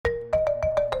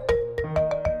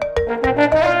You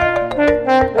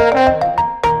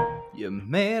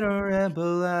made a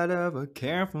rebel out of a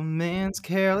careful man's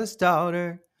careless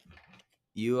daughter.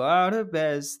 You are the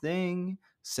best thing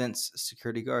since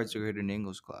security guards are good in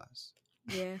English class.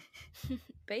 Yeah.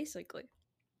 Basically.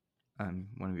 I'm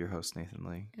one of your hosts, Nathan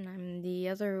Lee. And I'm the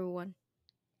other one.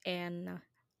 Anna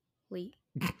Lee.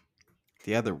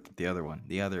 The other one,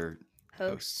 the other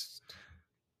host.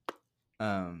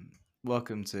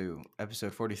 Welcome to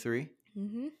episode 43.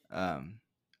 Mm-hmm.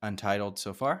 Untitled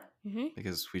so far Mm-hmm.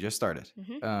 because we just started.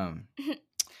 Mm-hmm.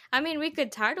 I mean, we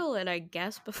could title it, I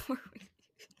guess, before we start.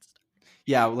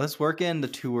 Yeah, let's work in the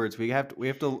 2 words. We have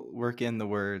to work in the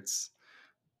words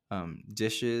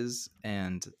dishes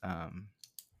and another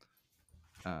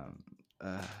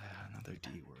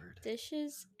D word.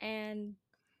 Dishes and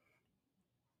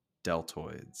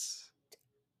Deltoids.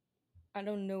 I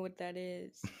don't know what that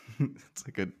is. It's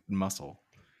like a muscle.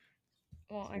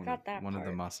 Well, I got that one part.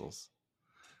 of the muscles.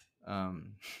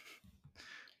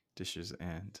 Dishes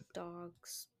and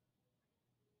dogs.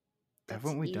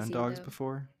 Haven't we done dogs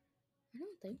before? I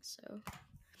don't think so.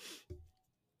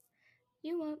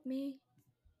 You want me?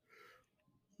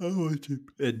 I want you.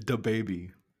 And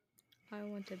DaBaby. I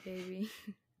want a baby.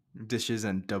 Dishes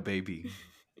and DaBaby.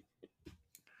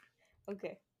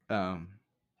 Okay.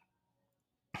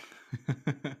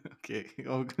 Okay.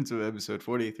 Welcome to episode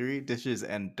 43, Dishes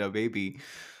and DaBaby.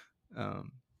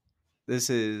 This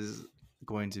is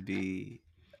going to be.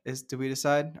 Did we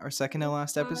decide our second and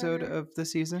last episode of the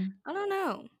season? I don't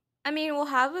know. I mean, we'll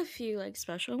have a few like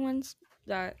special ones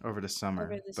that over the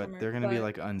summer, but they're gonna be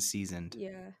like unseasoned.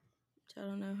 Yeah, I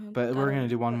don't know. But we're gonna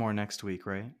do one more next week,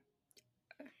 right?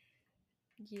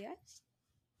 Yes.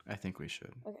 I think we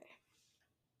should. Okay.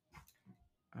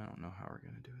 I don't know how we're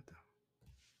gonna do it though.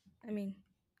 I mean,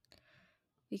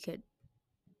 we could.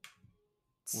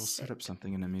 We'll set up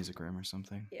something in a music room or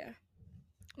something. Yeah.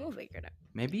 We'll figure it out.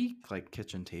 Maybe like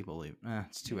kitchen table.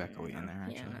 It's too echoey in there,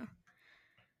 actually. Yeah,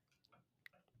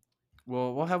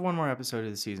 Well, we'll have one more episode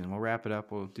of the season. We'll wrap it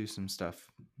up. We'll do some stuff.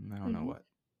 I don't know what.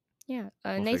 Yeah.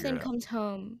 Nathan comes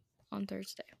home on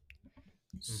Thursday.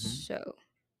 So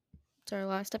it's our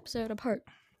last episode apart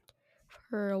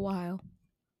for a while.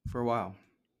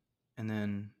 And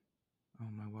then, oh,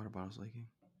 my water bottle's leaking.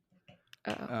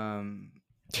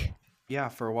 Yeah,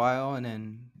 for a while, and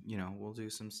then we'll do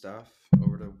some stuff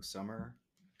over the summer,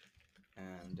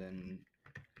 and then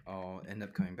I'll end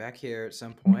up coming back here at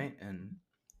some point, and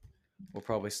we'll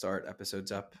probably start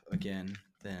episodes up again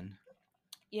then.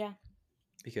 Yeah.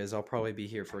 Because I'll probably be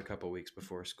here for a couple weeks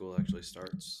before school actually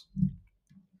starts.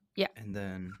 Yeah. And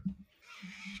then,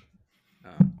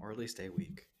 or at least a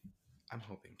week. I'm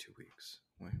hoping 2 weeks.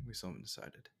 We still haven't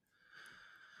decided.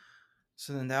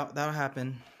 So then that'll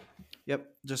happen.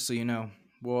 Yep. Just so you know,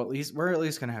 we're at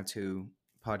least gonna have 2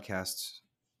 podcasts.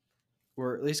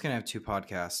 We're at least gonna have 2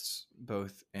 podcasts,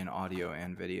 both in audio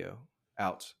and video,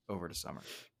 out over the summer.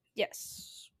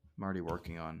 Yes. I'm already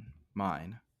working on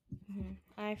mine. Mm-hmm.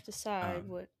 I have to decide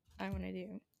what I want to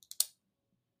do,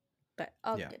 but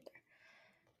I'll get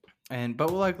there.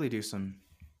 But we'll likely do some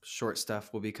short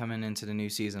stuff. We'll be coming into the new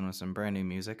season with some brand new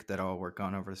music that I'll work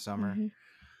on over the summer.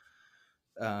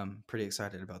 Pretty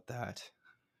excited about that.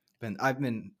 I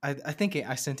think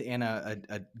I sent Anna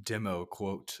a demo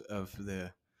quote of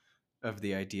the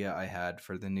idea I had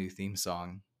for the new theme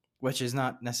song, which is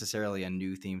not necessarily a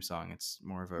new theme song. It's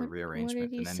more of a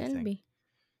rearrangement than anything. Send me?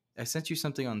 I sent you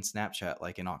something on Snapchat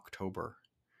like in October.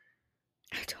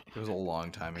 It was a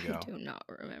long time ago. I do not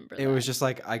remember. It was just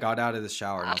like I got out of the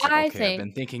shower and I was like, okay, I've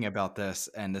been thinking about this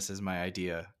and this is my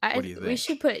idea. What do you think? We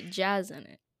should put jazz in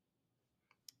it.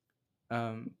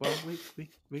 Well,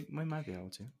 we might be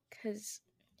able to. Cause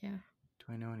yeah. Do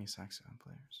I know any saxophone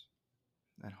players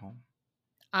at home?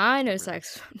 I know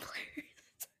saxophone players.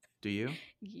 Do you?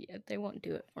 Yeah, they won't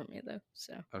do it for me though.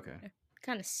 So okay.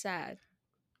 Kind of sad,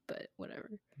 but whatever.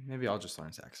 Maybe I'll just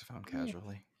learn saxophone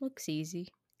casually. Yeah, looks easy.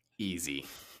 Easy.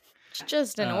 It's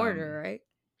just an order, right?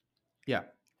 Yeah.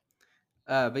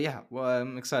 But yeah, well,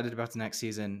 I'm excited about the next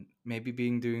season. Maybe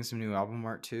doing some new album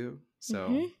art too.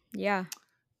 So yeah.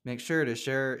 Make sure to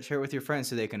share it with your friends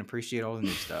so they can appreciate all the new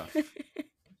stuff.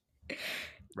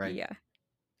 Right? Yeah.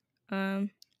 I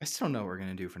still don't know what we're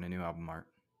gonna do for the new album art.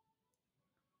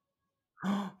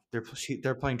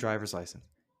 They're playing Driver's License.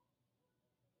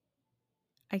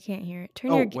 I can't hear it.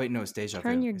 Wait, no, it's Deja Vu.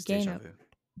 Turn your gain up.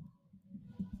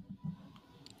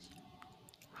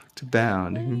 To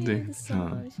bound.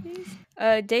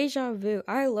 Deja Vu.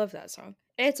 I love that song.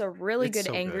 It's a really good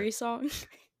angry song.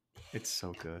 It's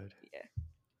so good. Yeah.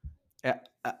 Yeah,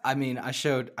 I mean,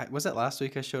 was it last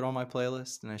week I showed all my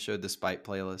playlists, and I showed the Spite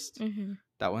playlist. Mm-hmm.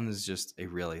 That one is just a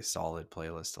really solid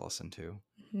playlist to listen to.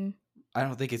 Mm-hmm. I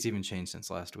don't think it's even changed since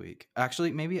last week.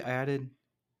 Actually, maybe I added.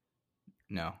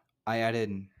 No, I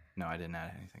added. No, I didn't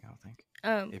add anything. I don't think.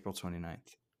 April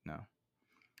 29th. No,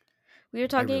 we were I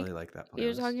talking. really like that playlist. We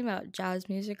were talking about jazz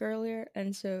music earlier,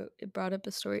 and so it brought up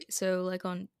a story. So, like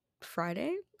on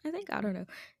Friday, I think, I don't know.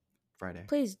 Friday.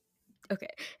 Please, okay.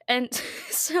 And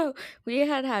so we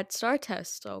had star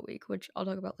tests all week, which I'll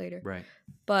talk about later. Right.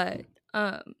 But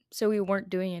so we weren't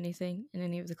doing anything in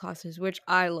any of the classes, which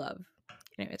I love.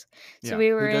 Anyways, so Yeah,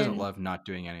 we were who doesn't love not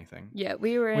doing anything? Yeah,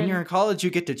 we were When you're in college,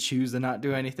 you get to choose to not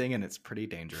do anything, and it's pretty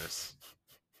dangerous.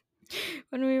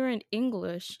 When we were in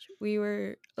English, we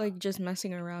were like just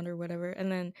messing around or whatever,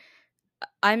 and then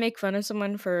I make fun of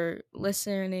someone for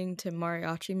listening to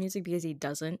mariachi music because he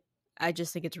doesn't. I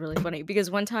just think it's really funny because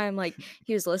one time, like,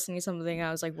 he was listening to something. I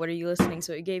was like, "What are you listening?"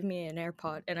 So he gave me an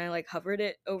AirPod, and I like hovered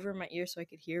it over my ear so I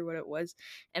could hear what it was,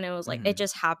 and it was like it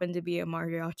just happened to be a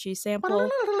mariachi sample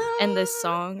and this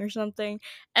song or something,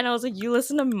 and I was like, "You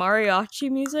listen to mariachi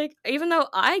music?" Even though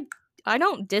I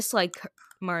don't dislike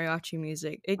mariachi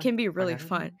music, it can be really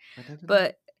fun,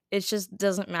 but it just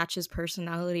doesn't match his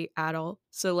personality at all.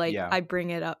 So like Yeah. I bring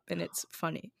it up and it's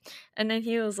funny. And then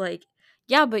he was like,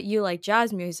 "Yeah, but you like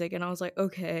jazz music." And I was like,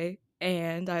 "Okay."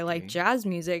 And I like jazz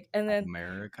music. And then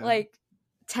America. like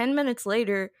 10 minutes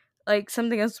later, like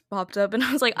something else popped up and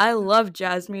I was like, "I love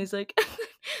jazz music."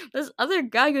 This other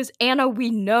guy goes, "Anna, we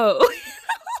know."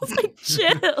 I was like,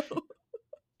 "Chill."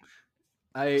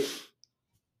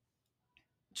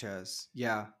 Jazz.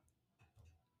 Yeah.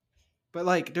 But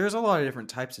like there's a lot of different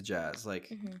types of jazz.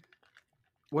 Like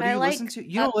what do you listen to?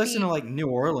 You don't listen to like New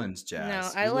Orleans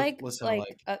jazz. No, I listen to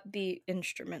like upbeat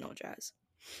instrumental jazz.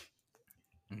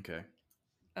 Okay.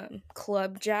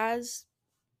 Club jazz.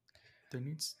 There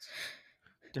needs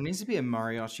to be a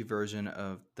mariachi version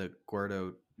of the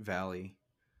Gordo Valley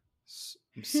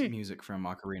music from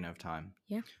Ocarina of Time.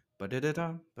 Yeah.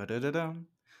 Ba-da-da-dum, ba-da-da-dum,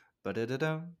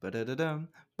 ba-da-da-dum, ba-da-da-dum,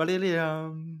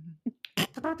 ba-da-da-dum.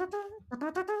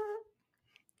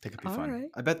 That could be fun. Right.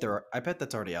 I bet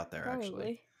that's already out there.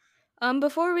 Probably. Actually.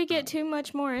 Before we get too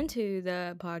much more into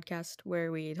the podcast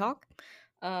where we talk,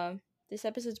 this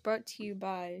episode's brought to you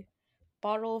by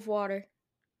Bottle of Water,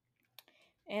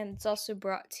 and it's also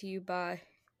brought to you by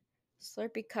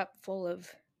Slurpee Cup full of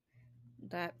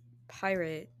that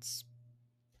pirate's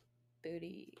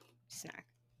booty snack.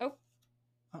 Oh,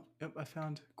 yep, I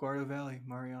found Guardo Valley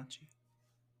mariachi.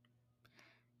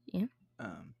 Yeah.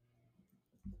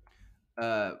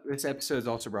 This episode is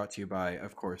also brought to you by,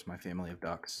 of course, my family of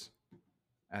ducks,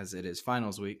 as it is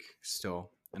finals week still,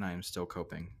 and I am still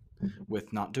coping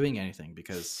with not doing anything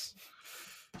because,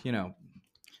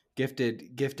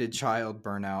 gifted child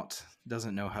burnout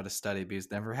doesn't know how to study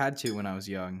because never had to when I was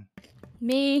young.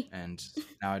 Me. And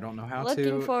now I don't know how Looking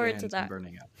to. Looking forward to that. I'm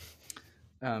burning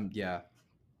out. Yeah.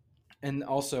 And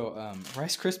also,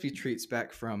 Rice Krispie treats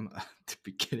back from the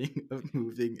beginning of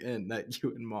moving in that you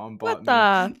and Mom bought me.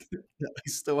 I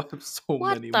still have so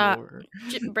many more.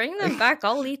 Bring them back.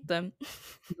 I'll eat them.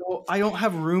 No, I don't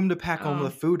have room to pack home the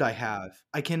food I have.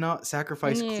 I cannot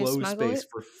sacrifice clothes space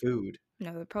for food.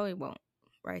 No, it probably won't.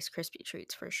 Rice Krispie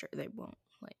treats for sure. They won't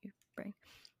let you bring.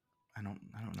 I don't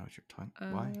know what you're talking.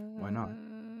 Why? Why not?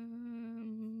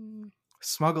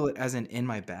 Smuggle it as in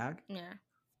my bag? Yeah.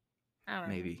 I don't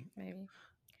know. Maybe.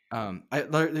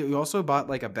 We also bought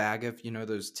like a bag of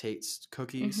those Tate's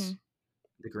cookies,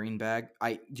 the green bag.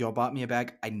 Y'all bought me a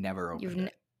bag. I never opened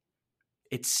it.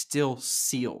 It's still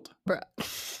sealed, bruh.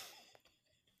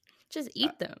 Just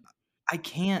eat them. I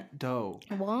can't though.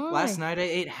 Why? Last night I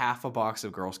ate half a box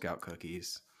of Girl Scout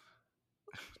cookies.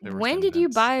 When did you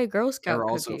buy Girl Scout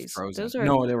cookies? They were also frozen.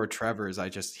 No, they were Trevor's.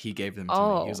 He gave them to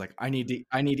me. He was like, I need to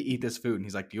eat this food. And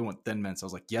he's like, do you want Thin Mints? I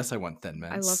was like, yes, I want Thin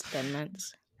Mints. I love Thin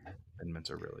Mints. Thin Mints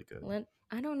are really good.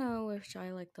 I don't know if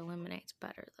I like the lemonades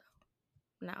better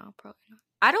though. No, probably not.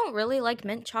 I don't really like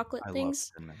mint chocolate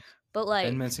things. Love Thin Mints. But like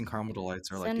Thin Mints and Caramel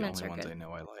Delights are like the only ones I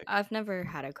know I like. I've never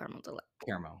had a Caramel Delight.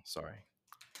 Caramel, sorry.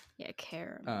 Yeah,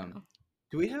 caramel.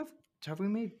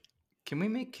 Can we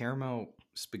make caramel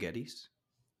spaghettis?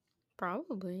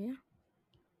 Probably, yeah.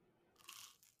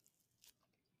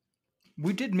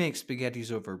 We did make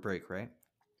spaghettis over break, right?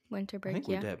 Winter break, I think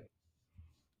we did.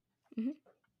 Mm-hmm.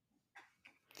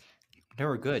 They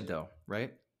were good though,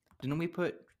 right? Didn't we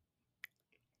put?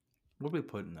 What did we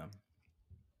put in them?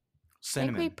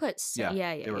 Cinnamon. I think we put yeah.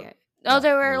 Oh,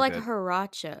 they were like good.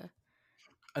 Sriracha.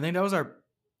 I think that was our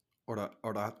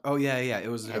Oh yeah, yeah. It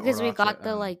was the Because we oracha. got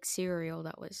the like cereal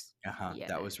that was, yeah,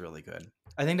 That was really good.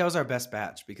 I think that was our best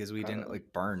batch because we didn't probably.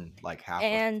 like burn like half of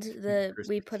And the we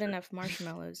crispy put stuff. enough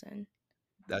marshmallows in.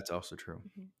 That's also true.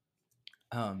 Mhm.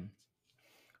 Um,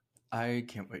 I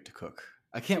can't wait to cook.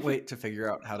 I can't wait to figure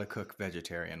out how to cook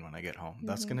vegetarian when I get home.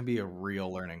 That's Mhm. going to be a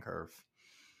real learning curve.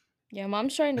 Yeah,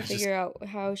 mom's trying to I just figure out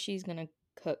how she's gonna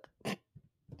cook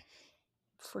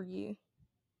for you,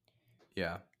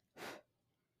 yeah,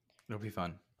 it'll be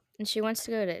fun. and she wants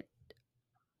to go to.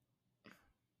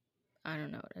 I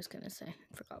don't know what I was gonna say.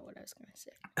 I forgot what I was gonna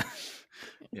say.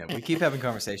 Yeah, we keep having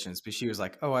conversations, but she was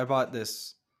like, "Oh, I bought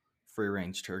this free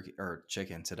range turkey or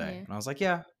chicken today," Yeah. and I was like,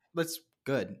 "Yeah, that's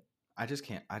good. I just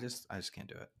can't. I just can't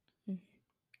do it. Mm.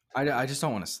 I just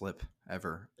don't want to slip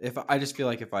ever. If I just feel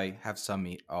like if I have some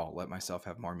meat, I'll let myself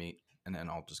have more meat, and then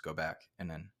I'll just go back, and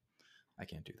then I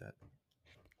can't do that.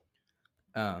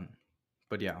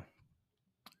 But yeah,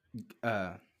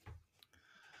 uh,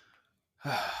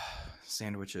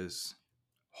 sandwiches,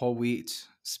 whole wheat,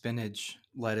 spinach,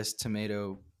 lettuce,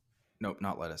 tomato. Nope,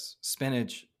 not lettuce.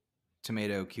 Spinach,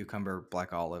 tomato, cucumber,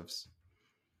 black olives.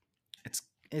 It's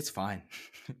it's fine.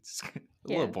 It's a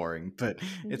little Yeah. boring, but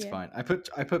it's Yeah. fine. I put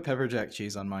pepper jack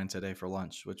cheese on mine today for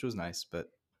lunch, which was nice,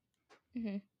 but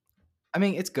Hmm. I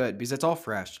mean, it's good because it's all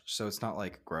fresh, so it's not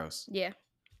like gross. Yeah.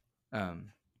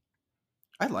 Um,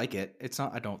 I like it. It's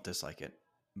not. I don't dislike it,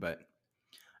 but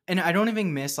and I don't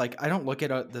even miss like I don't look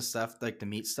at the stuff like the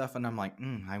meat stuff, and I'm like,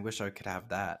 I wish I could have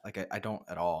that. Like I don't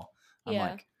at all. I'm Yeah.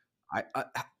 like,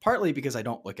 I partly because I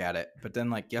don't look at it, but then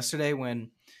like yesterday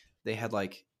when they had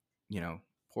like, you know,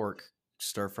 pork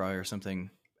stir fry or something,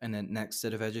 and then next to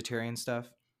the vegetarian stuff,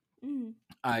 Mm.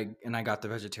 I got the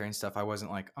vegetarian stuff. I wasn't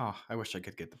like, oh, I wish I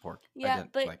could get the pork. I Yeah,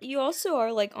 didn't but like. you also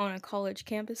are like on a college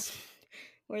campus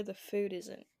where the food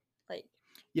isn't like,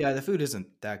 Yeah, the food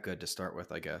isn't that good to start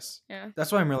with, I guess. yeah,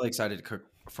 That's why I'm really excited to cook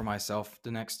for myself the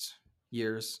next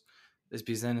years, is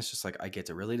because then it's just like I get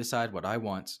to really decide what I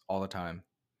want all the time.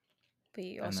 but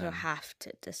you And also then, have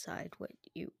to decide what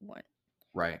you want.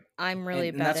 right. I'm really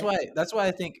And bad at. that's why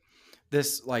I think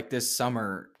this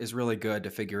summer is really good to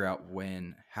figure out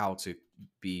how to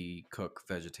be cook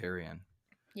vegetarian,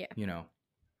 Yeah, you know.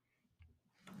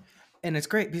 And it's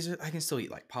great because I can still eat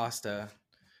like pasta,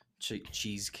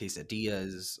 cheese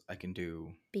quesadillas. I can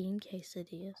do, bean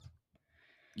quesadillas.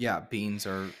 yeah, beans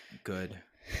are good.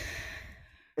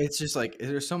 It's just like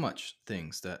there's so much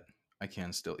things that I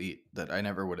can still eat that I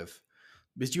never would have.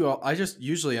 Because I just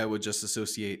usually I would just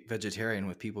associate vegetarian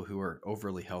with people who are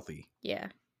overly healthy, Yeah,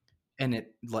 and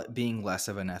being less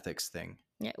of an ethics thing.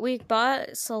 yeah. We bought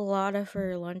salada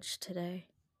for lunch today.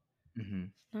 Hmm.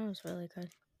 That was really good.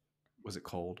 Was it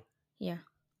cold? Yeah.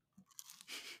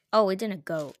 Oh, it didn't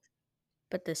go,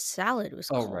 but the salad was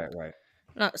Oh, right, cold. right.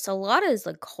 No, Salada is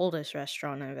the coldest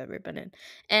restaurant I've ever been in.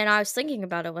 And I was thinking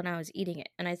about it when I was eating it,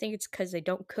 and I think it's because they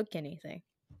don't cook anything.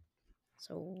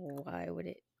 So why would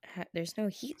it? There's no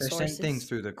heat They're sending things sources.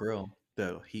 through the grill,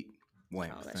 the heat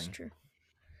lamp Oh, that's thing. true.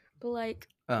 But like,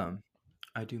 Um,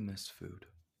 I do miss food.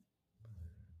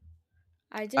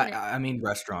 I didn't. I mean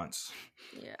restaurants.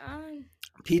 Yeah.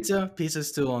 Yeah. Pizza's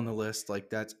still on the list. Like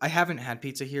that's I haven't had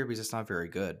pizza here because it's not very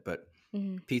good, but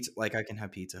Hmm. pizza like I can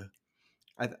have pizza.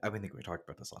 I think we talked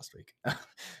about this last week.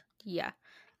 Yeah.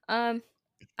 Um.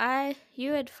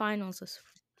 You had finals this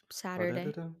Saturday,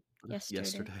 Ba-da-da-da. yesterday.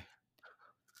 Yesterday.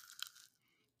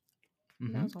 That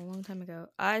Mm-hmm. was a long time ago.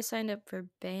 I signed up for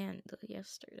band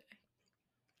yesterday.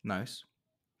 Nice.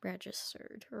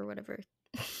 Registered or whatever.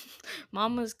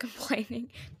 Mom was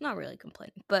complaining, not really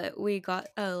complaining, but we got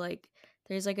like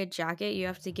there's like a jacket you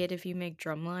have to get if you make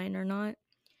drumline or not,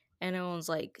 and it was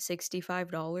like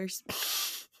 $65.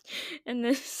 And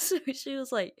then so she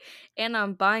was like, "And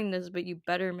I'm buying this, but you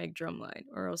better make drumline,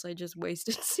 or else I just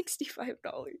wasted $65."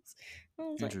 I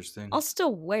was like, Interesting. "I'll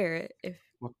still wear it if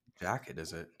What jacket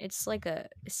is it? it's like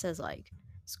it says like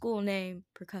school name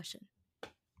percussion."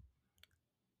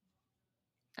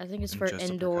 I think it's And for just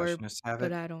the indoor, percussionists have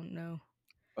but it? I don't know.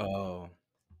 Oh.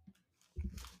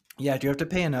 Yeah, do you have to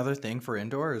pay another thing for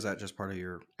indoor, or is that just part of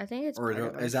your I think it's or part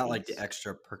of our is that like the fees.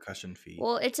 extra percussion fee?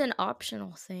 Well, it's an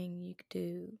optional thing you could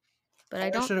do, but I I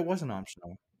always don't. said it wasn't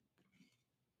optional.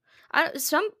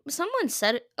 Someone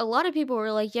said it, a lot of people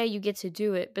were like, "Yeah, you get to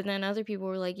do it," but then other people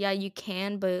were like, "Yeah, you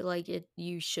can, but like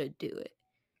you should do it."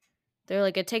 They're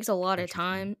like, "It takes a lot of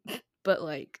Interesting. time, but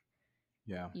like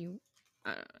Yeah. you,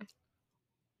 I don't know."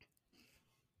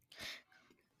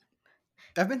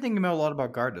 I've been thinking about a lot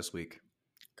about guard this week.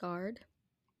 Guard,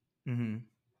 Mm-hmm.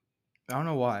 I don't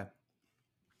know why,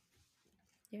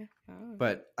 yeah, I don't know.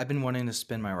 but I've been wanting to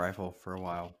spin my rifle for a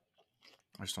while.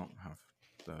 I just don't have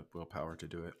the willpower to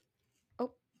do it.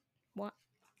 What?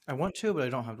 I want to, but I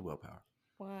don't have the willpower.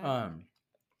 Why? Um,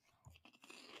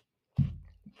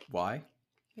 why?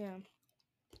 Yeah.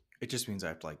 It just means I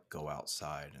have to like go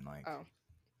outside and like. Oh.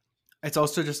 It's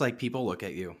also just like people look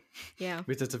at you, Yeah.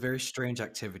 because it's a very strange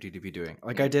activity to be doing.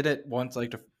 Like I Mm. did it once, like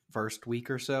the first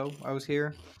week or so I was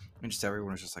here, and just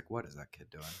everyone was just like, "What is that kid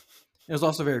doing?" It was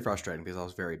also very frustrating because I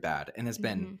was very bad, and it's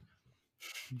been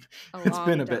A it's been long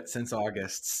a time. bit since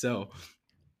August. So,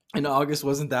 and August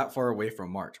wasn't that far away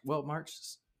from March. Well, March,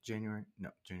 January,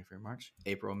 no, January, February, March,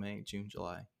 April, May, June,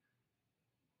 July,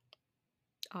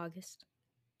 August.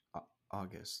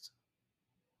 August.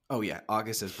 Oh yeah,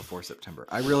 August is before September.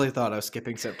 I really thought I was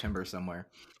skipping September somewhere.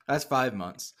 That's 5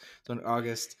 months. So in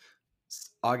August,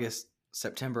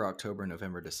 September, October,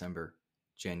 November, December,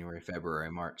 January, February,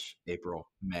 March, April,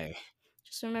 May.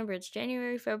 Just remember, it's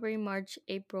January, February, March,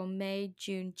 April, May,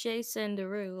 June. Jason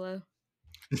Derulo.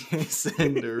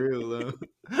 Cinderella.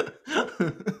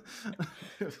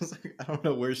 It was like, I don't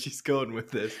know where she's going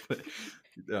with this, but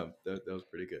that was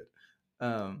pretty good.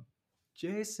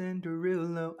 Jason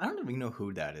Derulo. I don't even know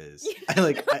who that is. You I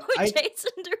like know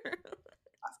Jason Derulo.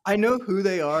 I know who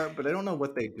they are, but I don't know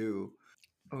what they do.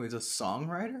 Oh, he's a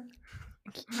songwriter?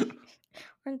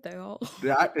 Aren't they all?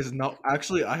 That is not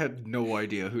actually. I had no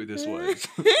idea who this was.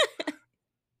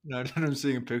 Now that I'm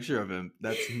seeing a picture of him,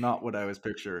 that's not what I was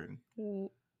picturing.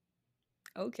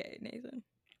 Okay, Nathan.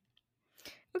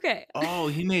 Okay. Oh,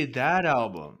 he made that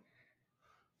album.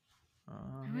 I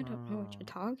don't know what you're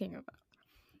talking about.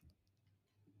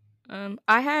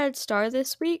 I had Star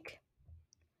this week.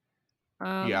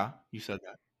 Yeah, you said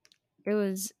that. It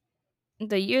was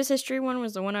the U.S. history one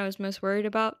was the one I was most worried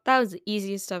about. That was the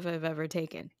easiest stuff I've ever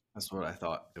taken. That's what I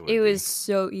thought it would It be. was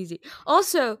so easy.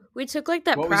 Also, we took like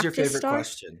that What was your practice favorite star.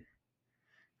 question?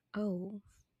 Oh,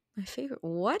 my favorite.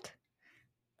 What?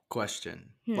 Question.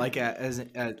 Like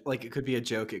like it could be a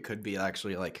joke. It could be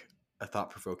actually like a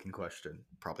thought-provoking question.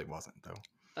 Probably wasn't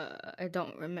though. I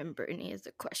don't remember any of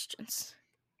the questions.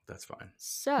 That's fine.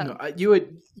 So No, you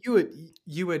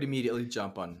would immediately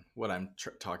jump on what I'm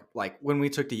talking. Like when we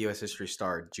took the U.S. History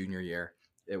Star junior year,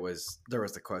 there was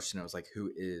the question. It was like,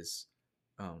 who is?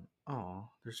 Oh,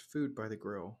 there's food by the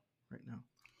grill right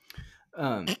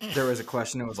now. There was a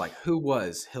question. It was like, who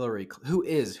is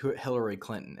Hillary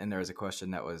Clinton? And there was a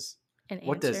question that was, an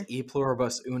what does answer. e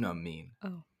pluribus unum mean?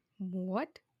 Oh,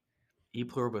 what? E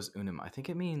pluribus unum. I think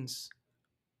it means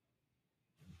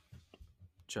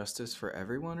justice for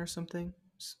everyone or something.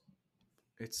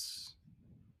 It's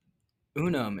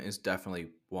unum is definitely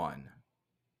one.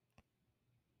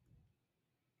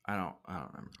 I don't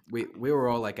remember. We were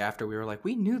all like, after we were like,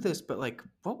 we knew this, but like,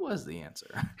 what was the answer?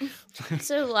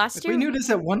 So last Like, year we knew this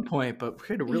at one point, but we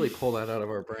had to really pull that out of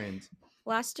our brains.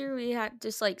 Last year we had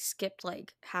just like skipped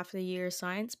like half the year of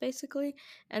science basically.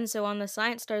 And so on the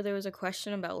science star there was a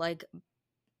question about like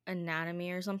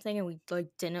anatomy or something, and we like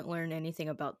didn't learn anything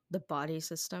about the body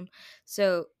system.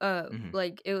 So Hmm.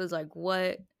 like it was like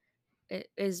what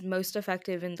is most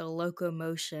effective in the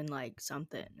locomotion like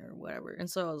something or whatever. And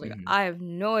so I was like, Hmm. I have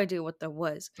no idea what that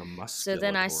was. The So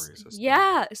then musculatory system.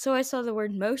 yeah, so I saw the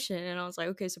word motion and I was like,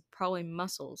 okay, so probably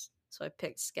muscles. So I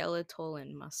picked skeletal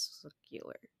and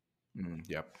muscular.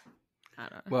 Yep. I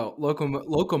don't know. Well,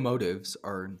 locomotives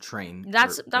are trained.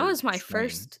 That Or was my train.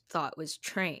 first thought was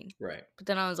train. Right. But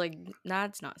then I was like,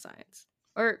 that's not science.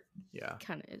 Or Yeah.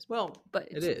 kind of is, Well, but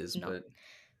it it's is, not but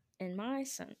in my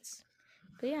sense.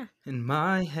 But yeah. in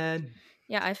my head,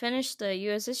 Yeah, I finished the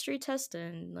US history test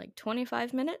in like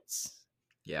 25 minutes.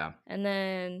 yeah. And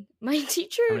then my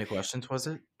teacher How many questions was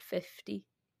it? 50.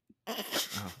 Oh,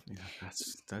 yeah,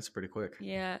 that's pretty quick.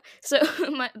 Yeah. So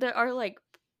there are like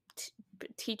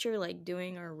teacher like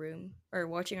doing our room or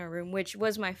watching our room, which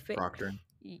was my Proctoring.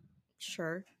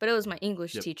 sure, but it was my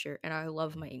English Yep. teacher, and I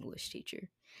love my English teacher.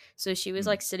 So she was Mm.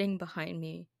 like sitting behind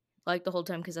me like the whole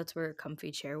time because that's where her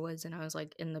comfy chair was, and I was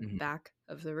like in the Mhm. back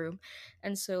of the room.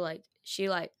 And so like she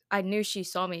like I knew she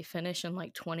saw me finish in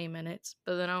like 20 minutes,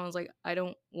 but then I was like, I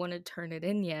don't want to turn it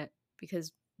in yet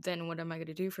because then what am I going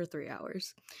to do for 3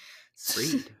 hours?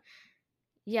 Read.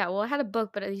 Yeah, well, I had a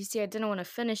book, but you see, I didn't want to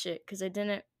finish it because I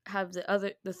didn't have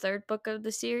the third book of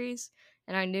the series,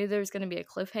 and I knew there was going to be a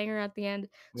cliffhanger at the end.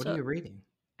 What are So you reading?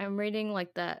 I'm reading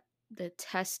like the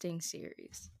testing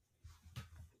series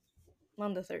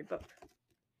on the third book.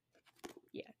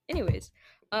 Yeah. Anyways,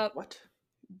 What?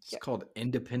 It's yeah. called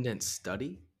Independent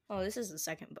Study? Oh, this is the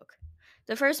second book.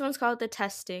 The first one's called the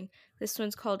testing. This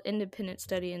one's called independent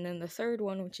study, and then the third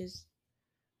one, which is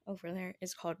over there,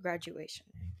 is called graduation.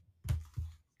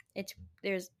 It's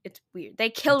weird. They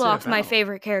killed What's it off my about?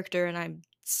 favorite character, and I'm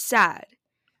sad.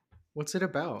 What's it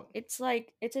about? It's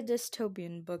like it's a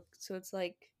dystopian book, so it's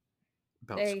like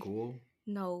About They school?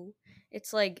 no,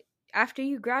 it's like after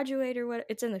you graduate or what?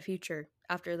 It's in the future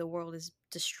after the world is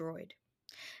destroyed.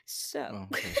 So, Oh,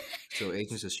 okay. So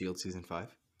Agents of Shield season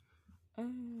 5.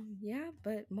 yeah,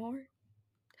 but more.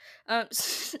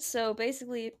 So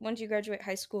basically, once you graduate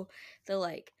high school, the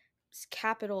like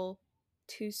capital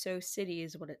Tuso city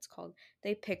is what it's called.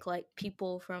 They pick like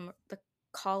people from the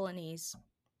colonies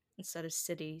instead of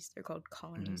cities. They're called Mm-hmm.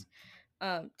 colonies.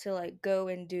 To like go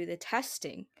and do the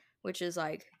testing, which is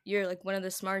like you're like one of the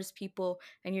smartest people,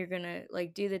 and you're gonna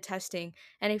like do the testing.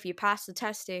 And if you pass the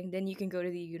testing, then you can go to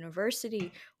the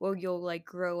university where you'll like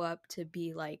grow up to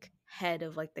be like head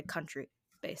of like the country,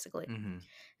 basically. Mm-hmm.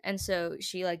 And so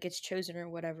she like gets chosen or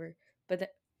whatever. But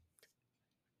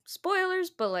spoilers,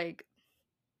 but like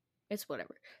it's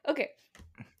whatever. Okay.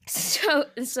 So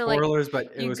like Spoilers, but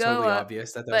it you was go totally up,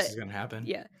 obvious that this but was gonna happen.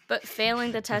 yeah, but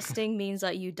failing the testing means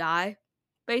that you die,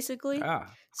 basically. Ah, of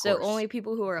So course. only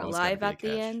people who are Always got to alive be a at the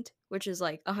catch. end, which is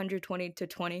like 120 to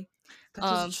 20. That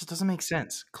Um just doesn't make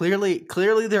sense. Clearly,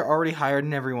 they're already higher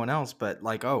than everyone else, but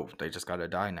like, oh, they just gotta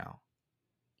die now.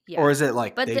 yeah. Or is it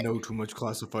like But they know too much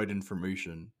classified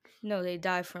information? no, they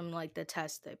die from like the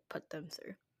test they put them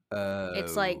through.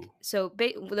 It's like Oh, so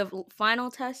the final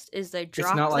test is they it's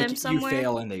drop not them like you somewhere.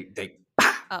 fail and they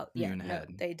Oh, you yeah, in the no, head.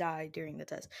 they die during the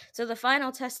test. So the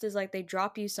final test is like they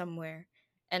drop you somewhere,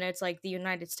 and it's like the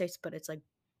United States, but it's like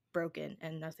broken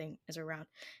and nothing is around.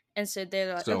 And so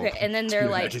they're like, So okay, and then the they're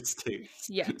like, United States.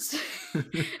 yes.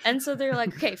 And so they're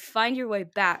like, okay, find your way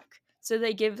back. So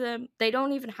they give them, they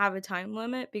don't even have a time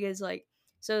limit because, like,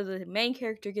 so the main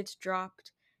character gets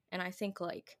dropped, and I think,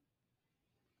 like,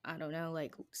 I don't know,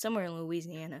 like somewhere in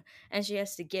Louisiana, and she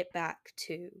has to get back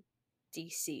to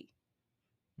DC.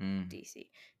 Mm. DC.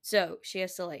 So she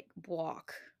has to like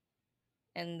walk,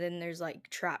 and then there's like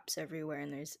traps everywhere,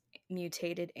 and there's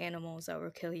mutated animals that will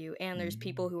kill you, and there's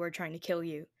people Mm. who are trying to kill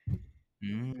you.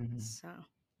 Mm. So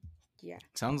yeah,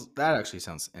 That actually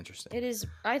sounds interesting. it is.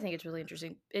 I think it's really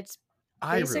interesting. It's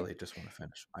I basic. really just want to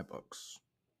finish my books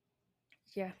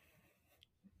Yeah,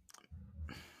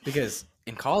 because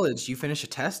in college you finish a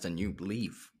test and you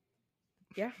leave.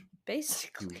 yeah, You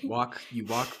basically. walk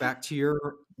back to your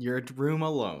room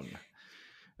alone,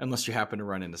 unless you happen to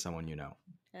run into someone you know,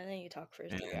 And then you talk for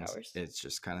 3 hours. and it's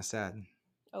just kind of sad.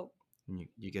 Oh, And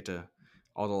you get to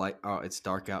all the light. Oh, it's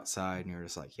dark outside, and you're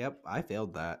just like, "Yep, I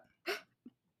failed that."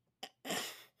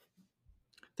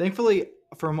 Thankfully,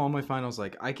 from all my finals,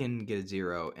 like I can get a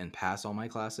 0 and pass all my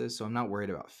classes, so I'm not worried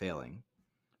about failing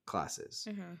classes.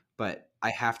 mm-hmm. But I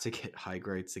have to get high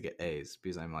grades to get A's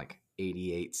because I'm like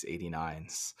 88s,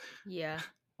 89s Yeah,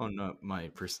 on my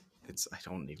It's I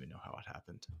don't even know how it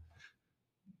happened.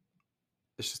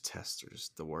 It's just tests are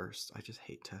just the worst. I just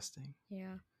hate testing.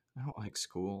 yeah. I don't like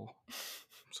school.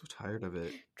 I'm so tired of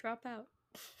it. Drop out.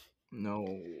 No,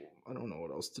 I don't know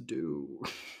what else to do.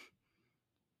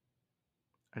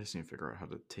 I just need to figure out how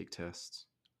to take tests.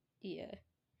 Yeah.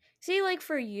 See, like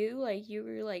for you, like you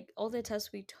were like all the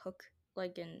tests we took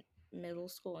like in middle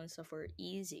school and stuff were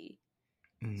easy.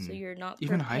 So Hmm. you're not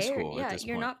Even high prepared. school at Yeah, this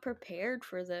you're point. not prepared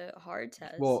for the hard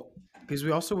tests. Well, because we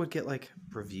also would get like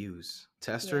reviews,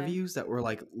 test Yeah. reviews that were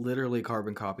like literally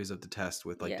carbon copies of the test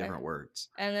with like Yeah. different words.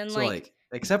 And then So like like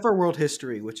except for world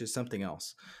history, which is something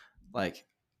else. Like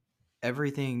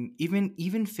everything,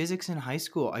 even physics in high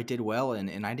school, I did well in,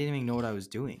 and I didn't even know what I was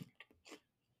doing.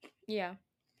 yeah.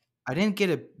 I didn't get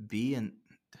a B in.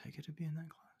 Did I get a B in that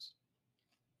class?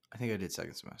 I think I did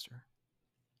second semester.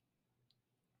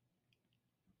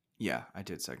 Yeah, I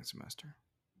did second semester.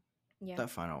 Yeah. That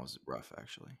final was rough,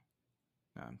 actually.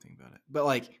 Now I'm thinking about it. But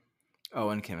like, oh,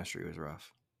 and chemistry was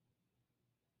rough.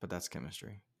 But that's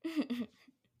chemistry.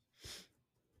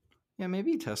 Yeah,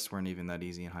 maybe tests weren't even that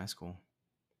easy in high school.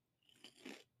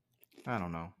 I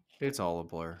don't know. It's all a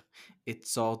blur.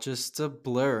 It's all just a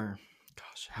blur.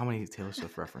 Gosh, how many Taylor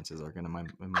Swift references am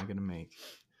I gonna make?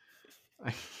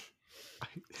 I,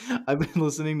 I've been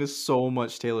listening to so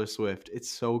much Taylor Swift.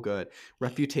 It's so good.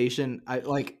 Reputation.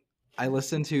 I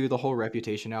listened to the whole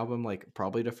Reputation album like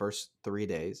probably the first 3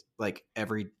 days, like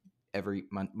every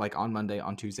month, like on Monday,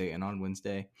 on Tuesday, and on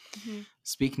Wednesday. Mhm.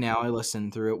 Speak Now, I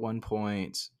listened through at one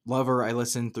point. Lover, I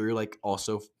listened through like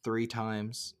also 3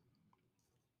 times.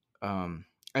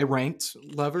 I ranked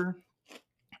Lover,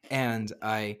 and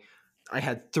I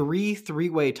had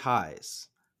three-way ties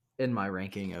in my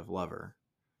ranking of Lover.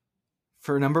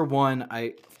 For number one,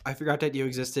 I forgot that you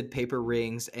existed, Paper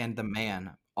Rings, and The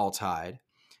Man all tied,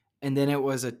 and then it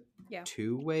was a Yeah.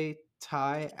 two-way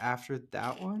tie after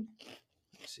that one.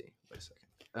 Let's see. Wait a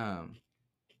second.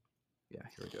 Yeah,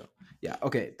 here we go. Yeah,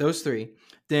 okay, those three.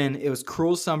 Then it was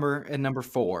Cruel Summer at number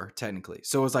 4, technically.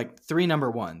 So it was like 3 number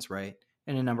ones, right?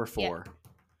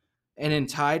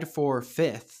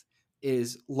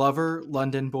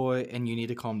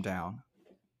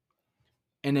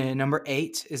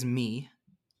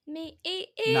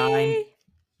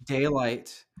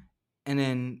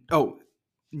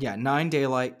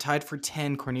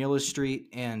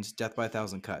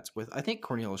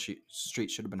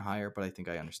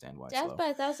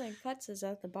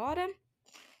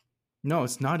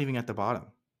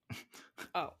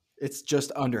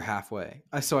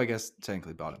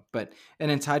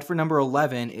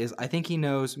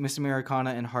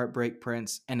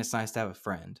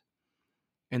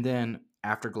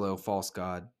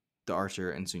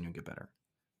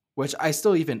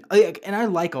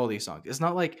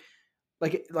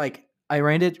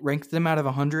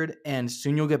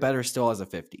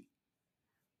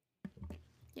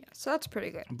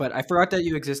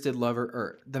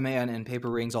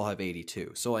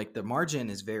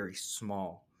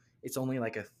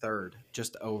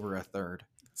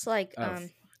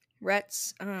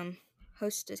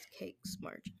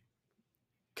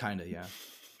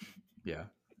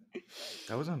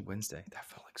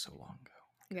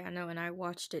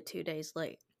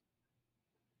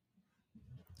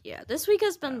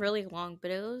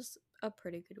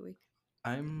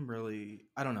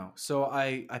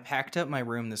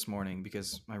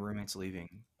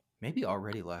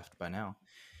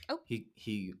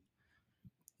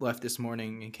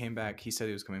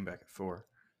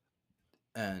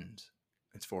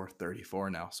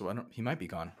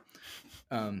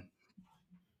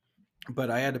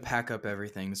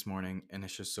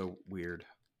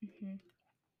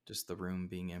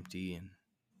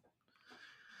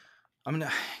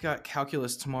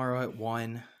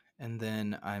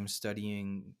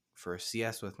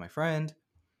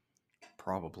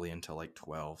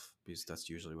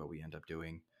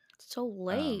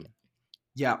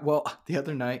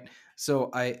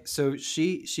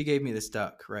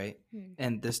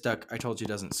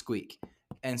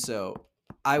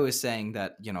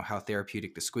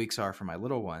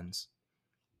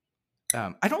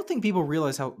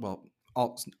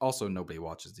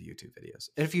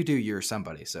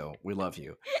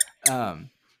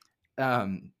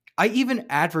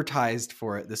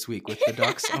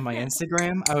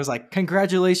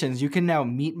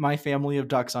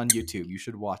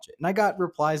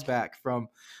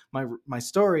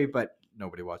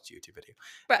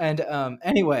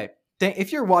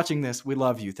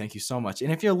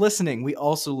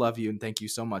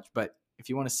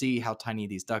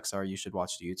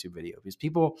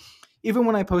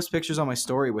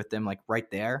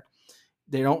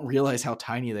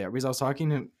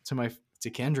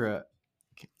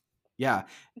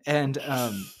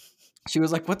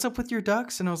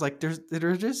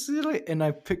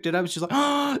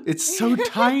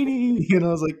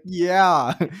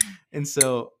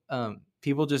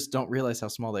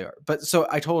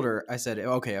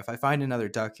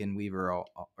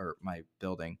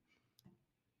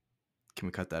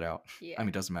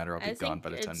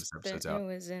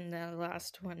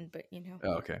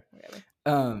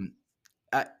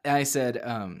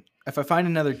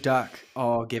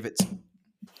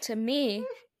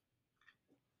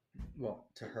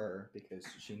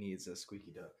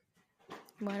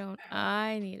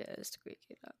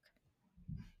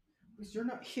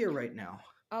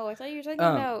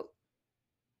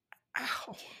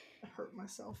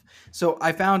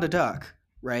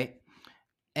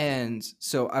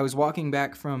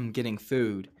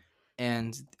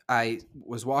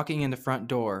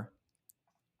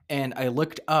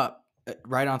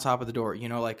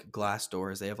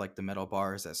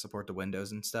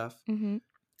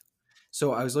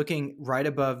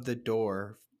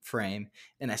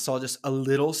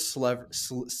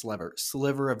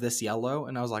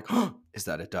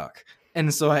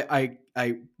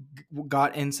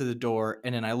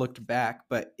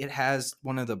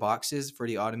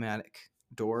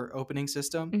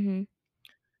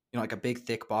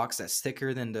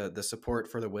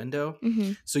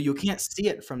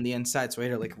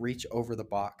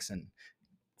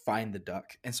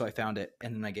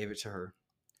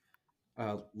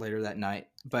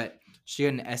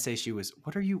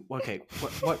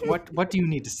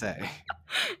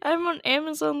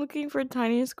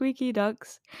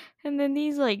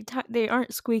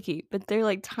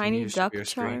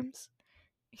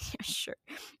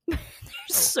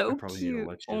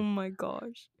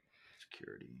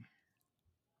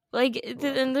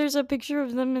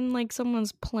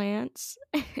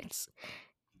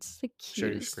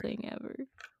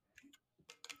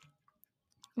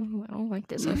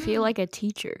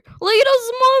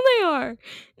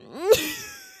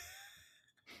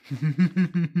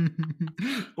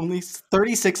 Only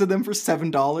 36 of them for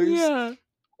 $7? Yeah.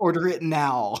 Order it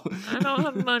now. I don't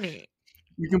have money.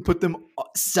 You can put them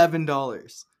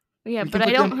 $7. Yeah, We but can I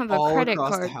put don't them have a all credit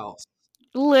across the card. house.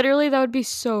 Literally, that would be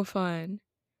so fun.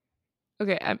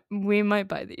 Okay, we might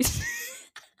buy these.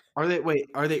 Are they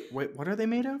what are they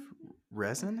made of?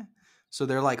 Resin? So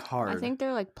they're like hard. I think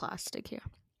they're like plastic, yeah.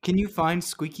 Can you find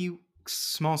squeaky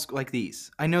small like these?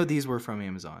 I know these were from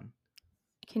Amazon.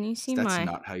 Can you see That's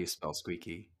not how you spell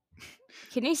squeaky.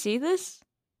 Can you see this?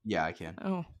 Yeah, I can.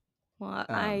 Oh. Well,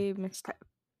 I mistyped.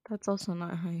 That's also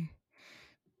not how you...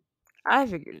 I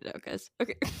figured it out, guys.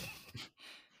 Okay.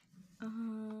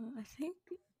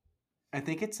 I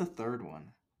think it's the third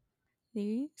one.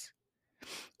 These?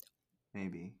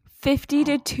 Maybe. 50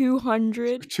 to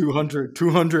 200.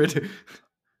 200.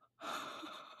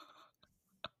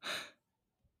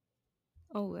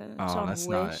 Oh, it's Oh, on that's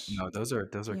Wish. not. No, those are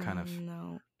Yeah, kind of.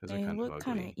 no. Those are They kind of look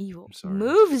kind of ugly. evil. I'm sorry.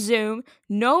 Move, Zoom.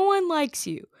 No one likes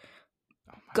you.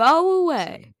 Oh my Go God.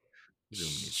 away. Zoom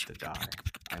needs to die.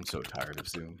 I'm so tired of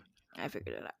Zoom. I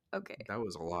figured it out. Okay. That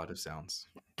was a lot of sounds.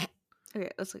 Okay,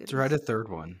 let's look at Let's write a third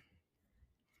one.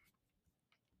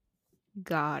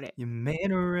 Got it. You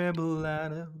made a rebel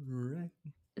out of wreck.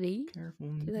 These?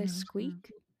 Careful. Do they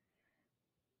squeak?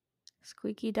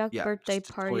 Squeaky Duck Yeah, birthday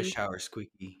just a party. toy shower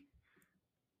squeaky.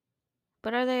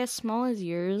 But are they as small as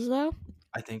yours though?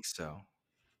 I think so.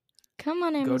 Come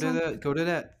on, Amazon. Go to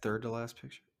that third to last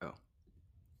picture. Oh.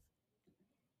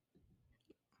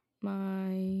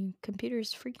 My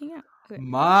computer's freaking out. Okay.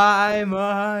 My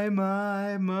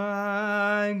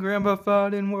grandpa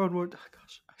fought in World War. Oh,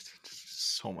 gosh,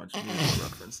 so much music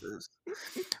references.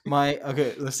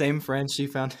 The same friend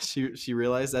she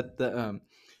realized that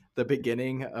the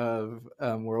beginning of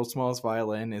World's Smallest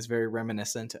Violin is very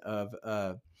reminiscent of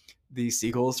the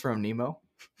seagulls from Nemo.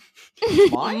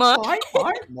 My grandpa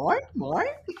fought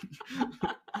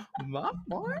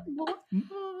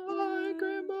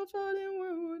in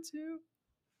World War II.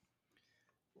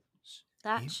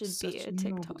 That should be a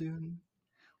TikTok.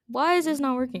 Why is this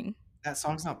not working? That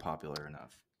song's not popular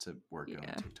enough to work on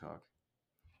TikTok,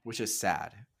 which is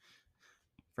sad.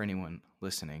 For anyone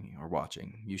listening or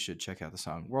watching, you should check out the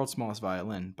song "World's Smallest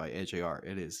Violin" by AJR.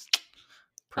 It is.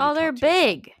 Oh, they're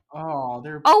big. Oh,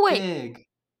 they're big.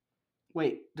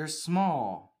 Wait, they're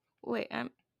small. Wait,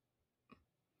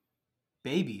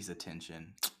 Baby's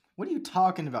attention. What are you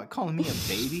talking about? Calling me a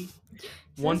baby?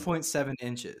 1.7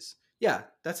 inches. Yeah,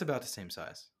 that's about the same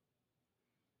size.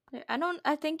 I don't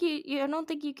think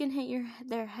you can hit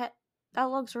their head. That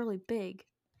looks really big.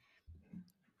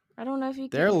 I don't know if you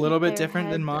can. They're a little bit different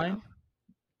than mine.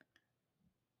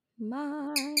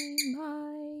 My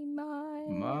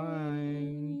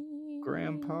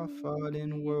grandpa fought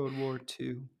in World War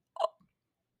II.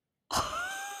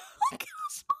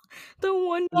 The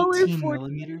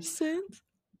 $1.40.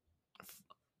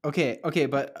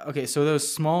 Okay, so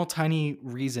those small, tiny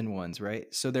Reason ones,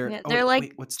 right? So they're like.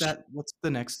 Wait, what's that? What's the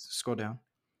next? Scroll down.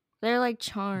 They're like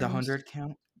charms. The 100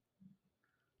 count.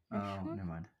 Oh, never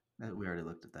mind. We already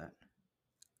looked at that.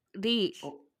 These.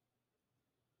 Oh.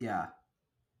 Yeah.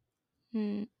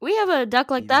 We have a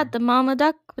duck like that, the mama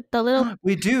duck with the little.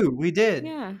 We did.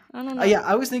 Yeah, I don't know. Yeah,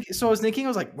 I was thinking, I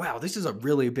was like, wow, this is a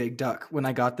really big duck when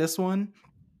I got this one,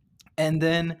 and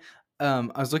then I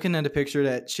was looking at a picture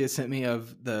that she had sent me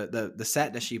of the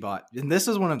set that she bought, and this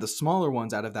is one of the smaller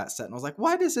ones out of that set, and I was like,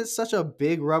 why is it such a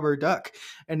big rubber duck?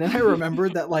 And then I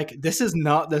remembered that like this is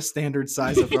not the standard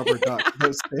size of rubber duck.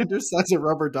 The standard size of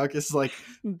rubber duck is like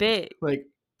big,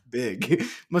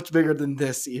 much bigger than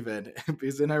this even,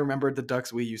 because then I remembered the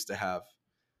ducks we used to have,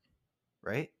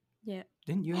 right? Yeah.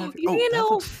 Didn't you have? You get a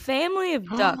whole family of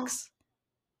ducks.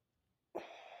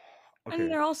 Okay.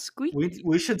 And they're all squeaky.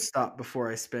 We should stop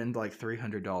before I spend like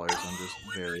 $300 on just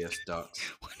various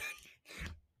ducks.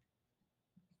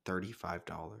 $35.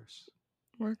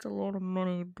 That's a lot of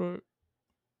money, but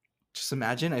just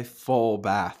imagine a full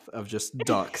bath of just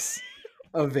ducks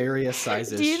of various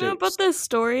sizes. Do you know about the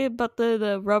story about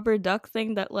the rubber duck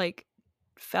thing that like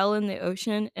fell in the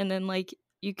ocean, and then like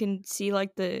you can see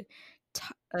like the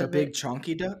big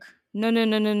chonky duck? No.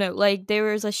 Like there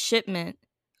was a shipment.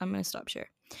 I'm gonna stop share.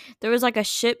 There was like a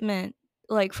shipment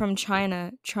like from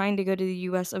China trying to go to the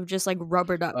US of just like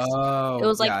rubber ducks. Oh, it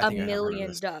was like a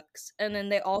million ducks, and then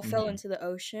they all fell into the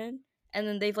ocean, and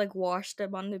then they've like washed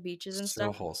them on the beaches and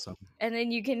stuff. So wholesome. And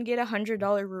then you can get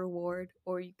 $100 reward,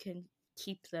 or you can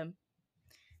keep them.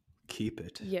 Keep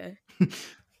it. Yeah.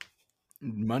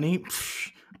 Money,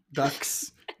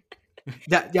 ducks.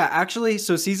 Yeah. Actually,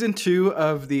 so season 2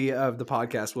 of the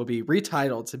podcast will be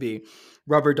retitled to be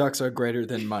 "Rubber Ducks Are Greater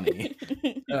Than Money."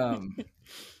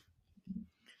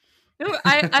 No,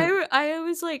 I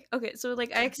was like, okay, so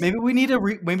like Maybe we need a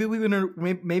maybe we gonna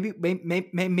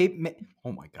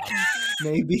oh my god.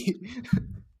 Maybe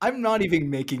I'm not even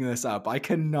making this up. I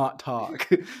cannot talk.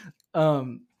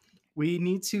 Um we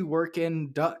need to work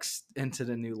in ducks into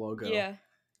the new logo. yeah,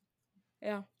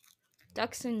 yeah,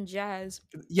 ducks and jazz.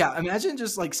 Yeah, imagine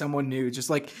just like someone new, just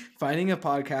like finding a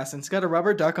podcast and it's got a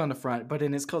rubber duck on the front, but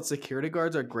then it's called Security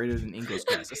Guards Are Greater Than English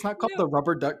Class. It's not called No. the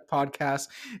Rubber Duck Podcast.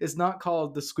 It's not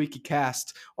called the Squeaky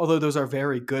Cast, although those are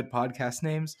very good podcast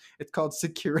names. It's called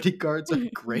Security Guards Are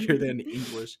Greater Than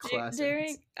English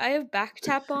Classes. I have back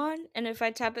tap on, and if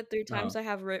I tap it 3 times, Oh, I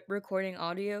have recording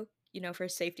audio. For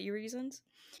safety reasons.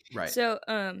 right. So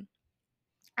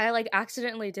I like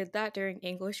accidentally did that during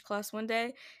English class one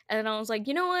day, and then I was like,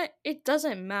 you know what? It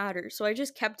doesn't matter. So I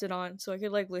just kept it on so I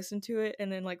could like listen to it and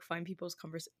then like find people's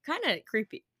conversation. Kind of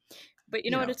creepy, but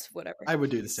you know what? It's whatever. I would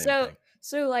do the same So thing.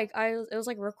 so like it was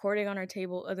like recording on our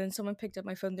table, and then someone picked up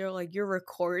my phone. They were like, "You're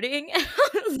recording?" And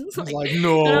I was like,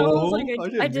 no, and I was like,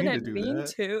 I I didn't mean to didn't do mean that.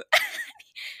 to.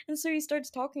 And so he starts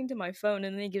talking to my phone,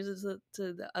 and then he gives it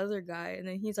to the other guy, and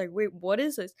then he's like, "Wait, what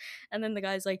is this?" And then the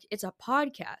guy's like, "It's a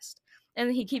podcast." And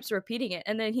then he keeps repeating it,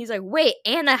 and then he's like, "Wait,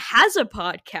 Anna has a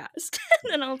podcast."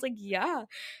 And then I was like, "Yeah."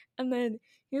 And then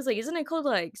he was like, "Isn't it called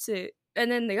like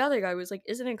And then the other guy was like,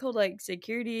 "Isn't it called like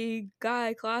security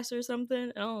guy class or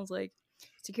something?" And I was like,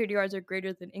 "Security guards are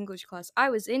greater than English class." I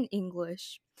was in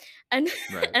English, and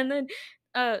Right. and then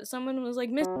someone was like,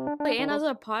 "Miss Anna has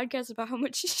a podcast about how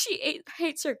much she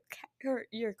hates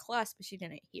your class, but she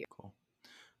didn't hear." Cool.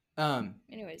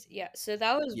 Anyways, yeah. So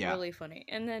that was Yeah. really funny,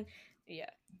 and then yeah,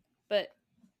 but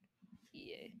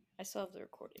yeah, I still have the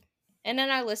recording. And then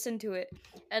I listened to it,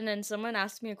 and then someone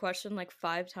asked me a question like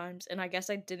 5 times, and I guess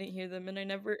I didn't hear them, and I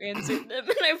never answered them,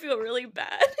 and I feel really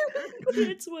bad. But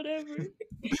it's whatever.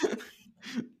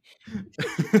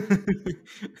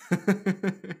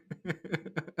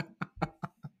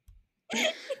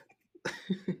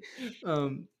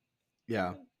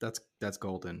 Yeah, that's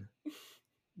golden.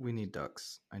 We need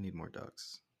ducks. I need more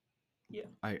ducks. Yeah.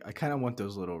 I kind of want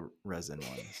those little resin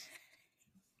ones.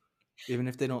 Even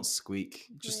if they don't squeak,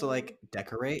 just to like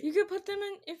decorate. You could put them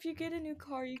in if you get a new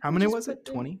car. You How can many just was put it?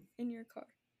 them 20? in your car.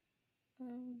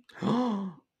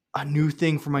 A new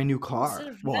thing for my new car. Instead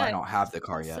of Well, I nuts, don't have the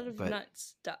car instead yet, of but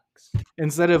nuts, ducks,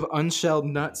 instead of unshelled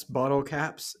nuts, bottle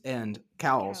caps, and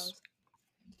cows. cows.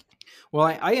 Well,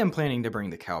 I am planning to bring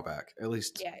the cow back, at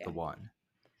least Yeah. the one.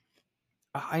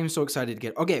 I am so excited to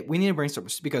get. Okay, we need to brainstorm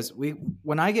because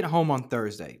when I get home on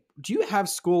Thursday, do you have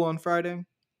school on Friday?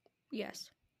 Yes.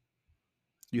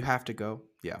 You have to go.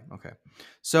 Yeah. Okay.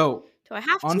 So Do I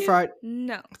have on to? Friday,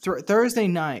 No. Thursday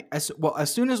night, as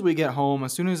soon as we get home,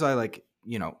 as soon as I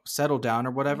settle down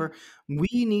or whatever, we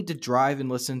need to drive and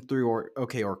listen through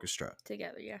OK Orchestra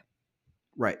Together. Yeah.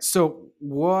 Right. So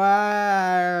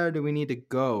where do we need to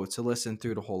go to listen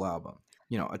through the whole album?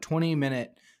 A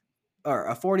 20-minute or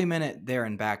a 40-minute there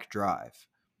and back drive.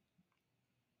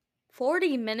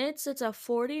 40 minutes? It's a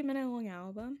 40-minute long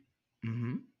album?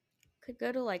 Mm-hmm. Could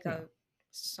go to like a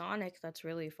Sonic that's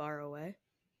really far away.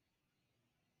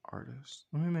 Artist.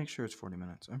 Let me make sure it's 40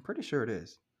 minutes. I'm pretty sure it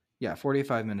is. Yeah,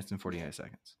 45 minutes and 48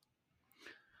 seconds.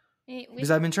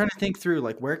 Because I've been trying to think through,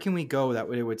 like, where can we go that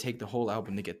it would take the whole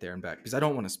album to get there and back? Because I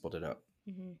don't want to split it up.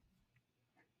 Mm-hmm.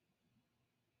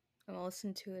 I'll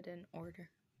listen to it in order.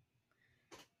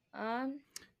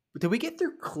 Did we get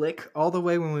through Click all the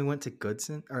way when we went to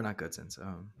Goodson? Or not Goodson's.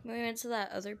 When we went to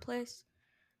that other place?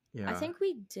 Yeah. I think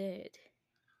we did.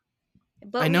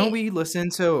 But I know we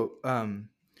listened to... No.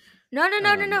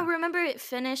 Remember it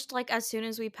finished, like, as soon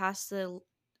as we passed the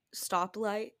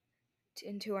stoplight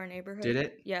into our neighborhood? Did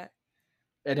it? Yeah.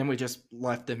 And then we just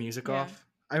left the music off?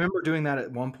 I remember doing that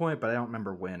at one point, but I don't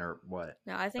remember when or what.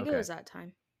 No, I think it was that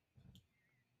time.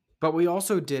 But we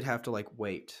also did have to, like,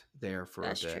 wait there for a bit.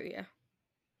 That's true, yeah.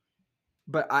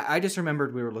 But I just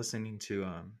remembered we were listening to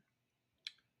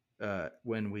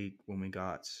when we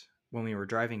were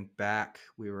driving back,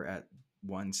 we were at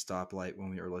one stoplight when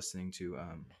we were listening to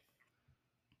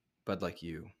Bud Like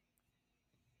You.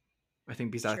 I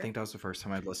think because I think that was the first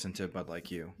time I'd listened to Bud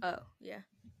Like You. Oh, yeah.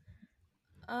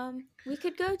 We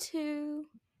could go to...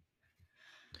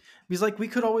 Because, like, we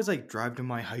could always, like, drive to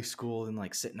my high school and,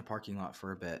 like, sit in the parking lot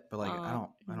for a bit. But, like, I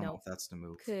don't know if that's the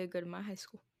move. Could go to my high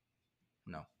school.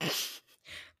 No.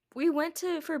 We went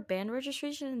for band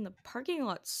registration, and the parking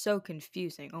lot's so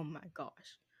confusing. Oh my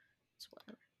gosh. It's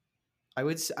whatever.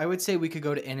 I would say we could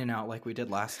go to In-N-Out like we did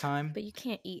last time. But you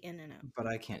can't eat In-N-Out. But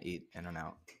I can't eat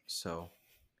In-N-Out. So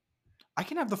I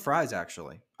can have the fries,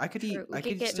 actually. I could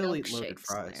still eat loaded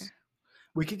fries. There.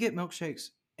 We could get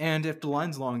milkshakes. And if the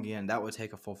line's long again, that would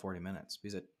take a full 40 minutes.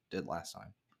 Because did last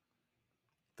time.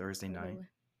 Thursday night Totally.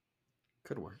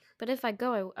 could work. But if I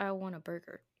go, I want a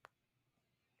burger.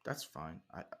 That's fine.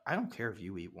 I don't care if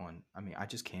you eat one. I mean, I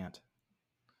just can't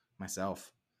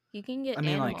myself. You can get I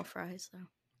mean, animal like, fries though.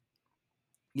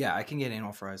 yeah, I can get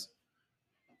animal fries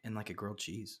and like a grilled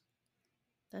cheese.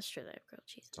 That's true. They have grilled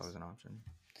cheeses. It's always an option.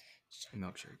 And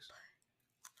milkshakes.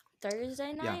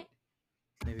 Thursday night.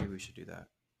 Yeah. Maybe we should do that.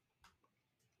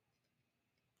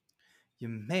 You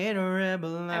made a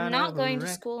rebel out I'm not of a going to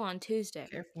wreck. school on Tuesday.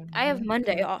 Careful I have man,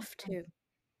 Monday careful off too.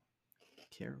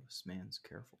 Careless man's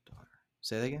careful daughter.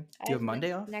 Say that again. Do you have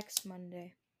Monday off? Next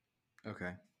Monday.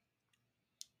 Okay.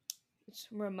 It's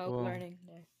remote Well, learning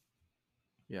day.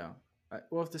 Yeah.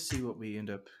 We'll have to see what we end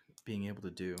up being able to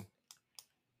do.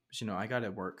 But, I got to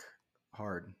work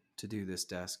hard to do this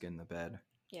desk and the bed.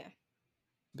 Yeah.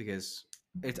 Because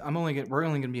we're only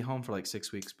gonna be home for like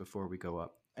 6 weeks before we go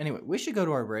up. Anyway, we should go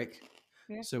to our break,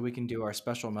 so we can do our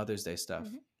special Mother's Day stuff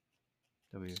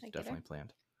that we've definitely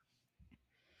planned.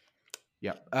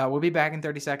 Yep. We'll be back in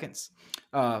 30 seconds.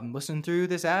 Listen through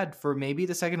this ad for maybe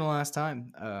the second to last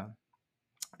time,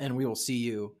 and we will see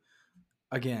you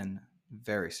again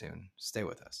very soon. Stay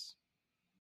with us.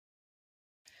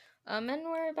 And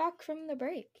we're back from the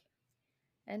break,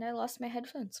 and I lost my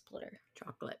headphone splitter.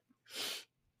 Chocolate.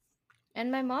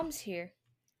 And my mom's here.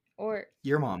 Or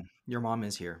Your mom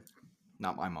is here,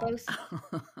 not my mom. both.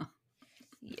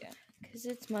 Yeah, because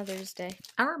it's Mother's Day.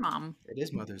 Our mom. It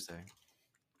is Mother's Day.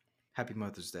 Happy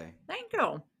Mother's Day. Thank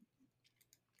you.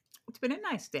 It's been a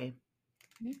nice day.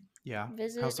 Yeah.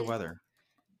 How's the weather?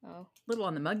 Oh. A little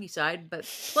on the muggy side, but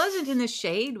pleasant in the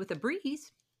shade with a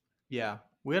breeze. Yeah.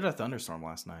 We had a thunderstorm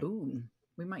last night. Ooh,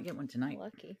 we might get one tonight.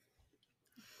 Lucky.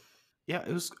 Yeah,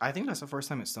 it was. I think that's the first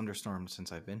time it's thunderstormed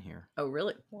since I've been here. Oh,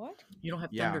 really? What? You don't have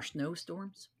thunder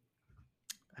snowstorms?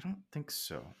 I don't think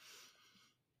so.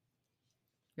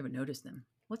 You haven't noticed them.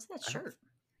 What's that shirt?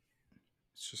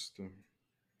 It's just the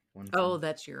one. Oh,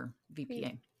 that's your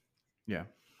VPA. Yeah.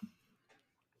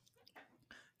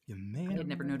 You may. I had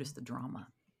never noticed the drama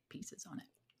pieces on it.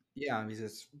 Yeah, I mean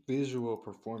it's visual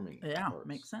performing. Yeah, parts.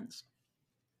 makes sense.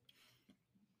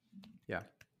 Yeah.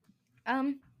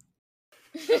 I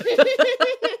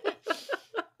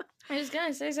was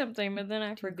gonna say something, but then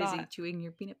I Too forgot. busy chewing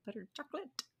your peanut butter chocolate.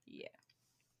 Yeah.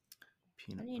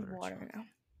 Peanut I need butter water chocolate. now.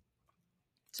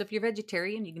 So if you're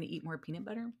vegetarian, you're going to eat more peanut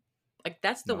butter? Like,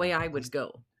 that's the No, way I would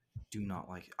go. Do not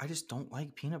like it. I just don't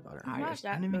like peanut butter. I Not just-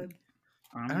 that don't even- good.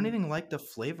 I don't even like the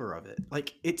flavor of it.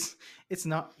 Like it's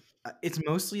not. It's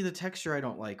mostly the texture I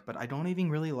don't like, but I don't even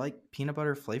really like peanut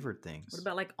butter flavored things. What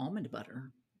about like almond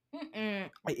butter?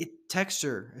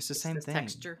 Texture? It's the same thing.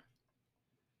 Texture.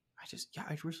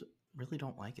 I really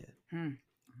don't like it. I'm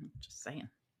just saying.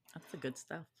 That's the good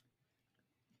stuff.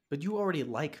 But you already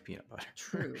like peanut butter.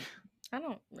 True. I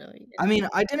don't really. I mean,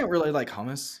 I didn't really like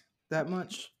hummus that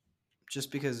much,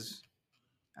 just because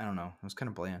I don't know, it was kind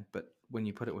of bland. But when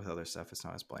you put it with other stuff, it's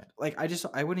not as bland. Like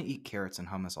I wouldn't eat carrots and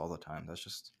hummus all the time. That's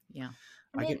just Yeah.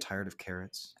 I get tired of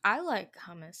carrots. I like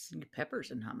hummus. And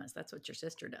peppers and hummus. That's what your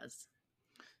sister does.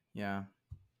 Yeah.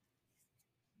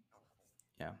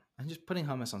 Yeah, and just putting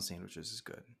hummus on sandwiches is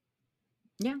good.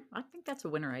 Yeah, I think that's a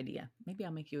winner idea. Maybe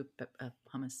I'll make you a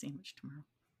hummus sandwich tomorrow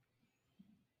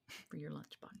for your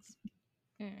lunchbox.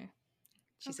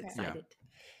 She's Okay. excited.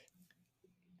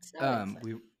 So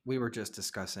We were just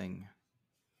discussing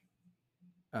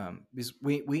because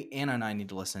we Anna and I need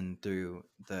to listen through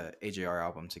the AJR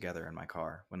album together in my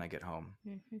car when I get home,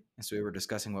 and so we were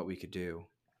discussing what we could do,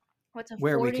 What's a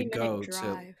where we 40-minute could go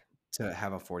drive? to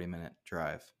have a 40-minute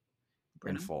drive in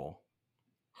Brenham? full.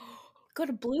 Go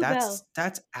to Bluebell.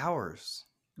 That's hours.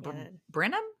 Yeah.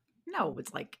 Brenham? No,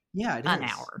 it's like Yeah, it an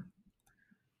is. hour.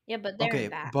 Yeah, but they're Okay,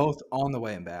 back both on the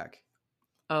way and back.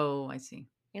 Oh, I see.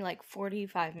 in like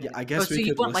 45 minutes. Yeah, I guess So we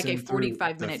you could want like a listen through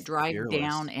 45-minute the drive Fearless.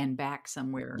 down and back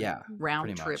somewhere. Yeah, Round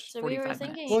pretty trip, much. So we were 45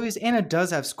 thinking- minutes. Well, because Anna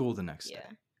does have school the next Yeah,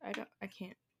 day. I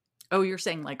can't. Oh, you're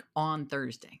saying like on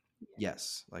Thursday.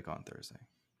 Yes, like on Thursday.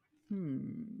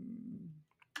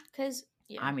 Because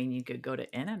I mean, you could go to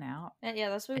In-N-Out. yeah,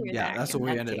 that's what we were. Yeah, thinking. that's what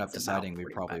we that ended up takes about deciding we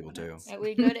probably 45 will do. minutes. Yeah,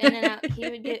 we'd go to In-N-Out. He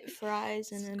would get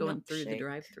fries and Just then going through the milkshake.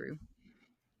 drive-through.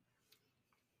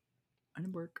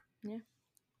 And work.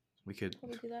 We could. How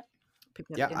do we do that?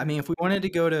 Pick up Yeah, dinner. I mean, if we wanted to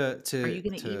go to Are you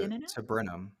gonna eat In-N-Out? to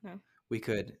Brenham, No. we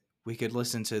could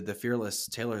listen to the Fearless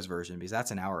Taylor's version because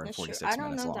that's an hour and That's true. 46 I don't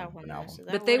minutes know long. that one, an though, album. so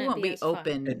that But they wouldn't won't be as fun.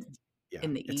 open Yeah,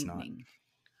 in the it's not. evening.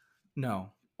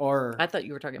 No, or I thought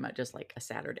you were talking about just like a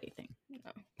Saturday thing.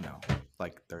 no,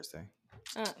 like Thursday.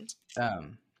 I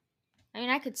mean,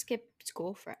 I could skip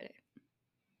school Friday,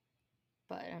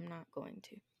 but I'm not going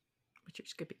to. But you're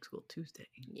skipping school Tuesday.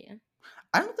 Yeah.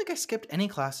 I don't think I skipped any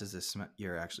classes this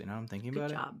year, actually, now I'm thinking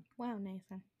Good about job. Wow,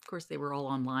 Nathan. Of course, they were all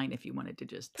online if you wanted to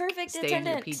just Perfect stay in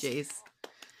your attendance. PJs. it.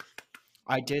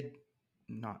 I did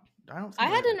not. I don't I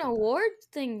think had ever an did that. award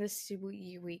thing this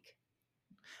week.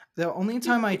 The only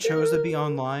time I chose to be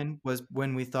online was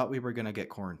when we thought we were going to get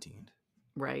quarantined.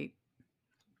 Right.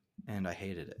 And I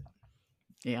hated it.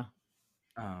 Yeah.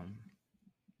 I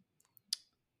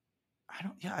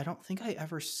don't think I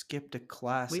ever skipped a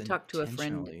class We talked to a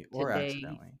friend intentionally or today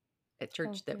accidentally. at church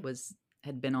Oh, that good.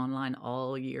 had been online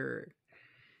all year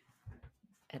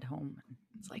at home.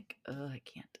 It's like, I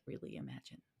can't really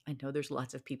imagine. I know there's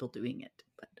lots of people doing it,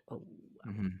 but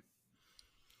Mhm.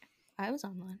 I was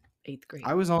online. 8th grade.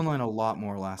 I was online a lot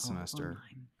more last all semester.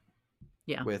 online.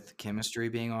 Yeah. With chemistry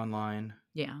being online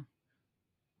Yeah.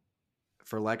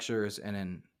 for lectures, and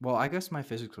then, well, I guess my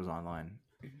physics was online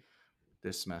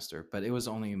this semester, but it was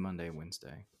only Monday,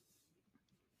 Wednesday.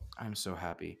 I'm so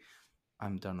happy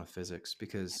I'm done with physics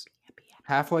because Happy.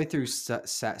 halfway through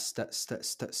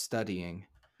studying,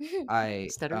 I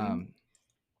Stuttering?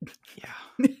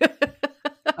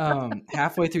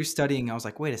 halfway through studying, I was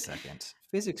like, wait a second,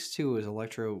 physics 2 is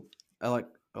magnetism,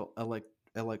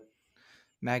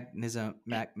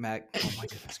 oh my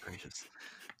goodness gracious,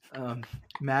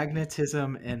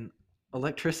 magnetism and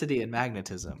electricity and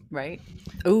magnetism. Right.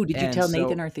 Oh, did you And tell so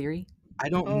Nathan our theory? I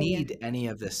don't Oh, yeah. need any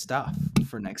of this stuff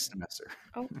for next semester.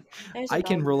 Oh, there's a I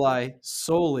can dog. rely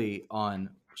solely on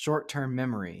short-term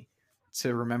memory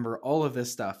to remember all of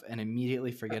this stuff and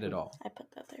immediately forget it all. I put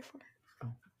that there for her.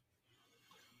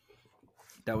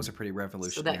 That was a pretty So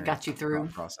revolutionary that got you through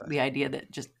thought process. the idea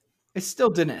that just It still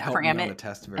didn't help me cram on it the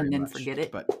test very and then much, forget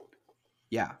it. but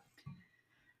yeah.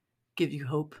 give you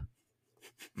hope.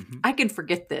 Mhm. I can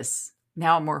forget this.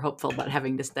 Now I'm more hopeful about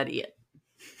having to study it.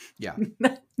 Yeah.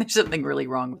 There's something really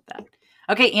wrong with that.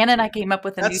 Okay, Anna and I came up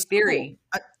with a new theory.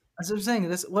 Cool. As I'm saying,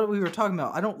 that's what we were talking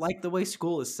about. I don't like the way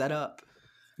school is set up.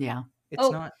 Yeah. It's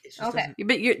not. It just okay. doesn't.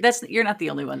 But you're not the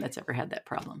only one that's ever had that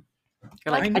problem.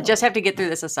 You're like, I I just know. have to get through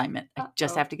this assignment. I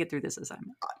just Uh-oh. have to get through this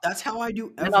assignment. That's how I do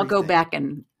everything. And I'll go back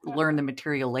and learn the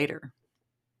material later.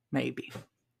 Maybe.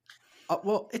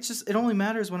 Well, it only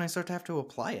matters when I start to have to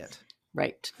apply it.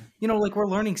 Right. You know, like we're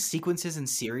learning sequences and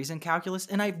series in calculus,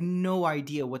 and I have no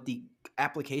idea what the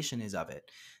application is of it.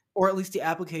 Or at least the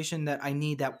application that I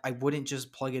need, that I wouldn't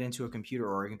just plug it into a computer,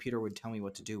 or a computer would tell me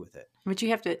what to do with it. But you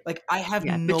have to, Like, I have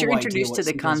yeah, no but you're idea introduced what to the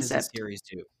sequences and concept. series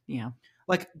do. Yeah.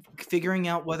 Like figuring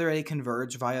out whether they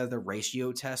converge via the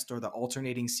ratio test or the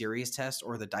alternating series test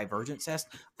or the divergence test.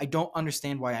 I don't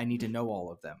understand why I need to know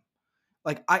all of them.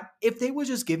 Like, if they would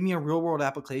just give me a real world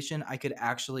application, I could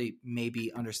actually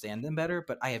maybe understand them better,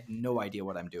 but I have no idea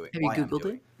what I'm doing. Have you why I'm Googled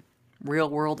doing it? Real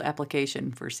world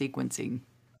application for sequencing.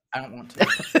 I don't want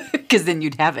to. Because then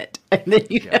you'd have it. And then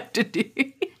you'd have to do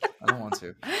I don't want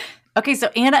to. Okay, so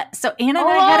Anna and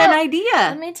I had an idea.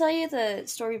 Let me tell you the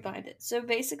story behind it. So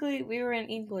basically, we were in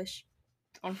English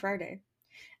on Friday,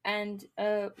 and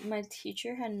my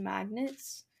teacher had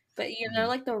magnets, but they're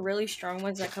like the really strong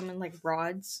ones that come in like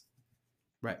rods.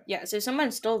 Right. Yeah. So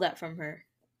someone stole that from her.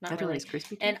 Not That a really. Rice Krispie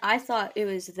treat? And I thought it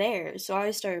was there, so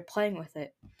I started playing with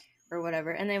it or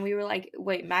whatever. And then we were like,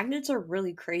 wait, magnets are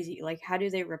really crazy. Like, how do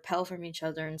they repel from each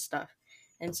other and stuff?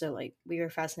 And so, like, we were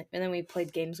fascinated. And then we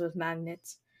played games with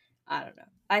magnets. I don't know.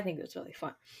 I think it was really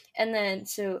fun. And then,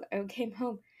 so I came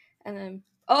home, and then,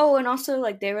 and also,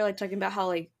 like, they were, like, talking about how,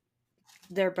 like,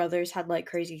 their brothers had, like,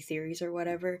 crazy theories or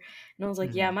whatever. And I was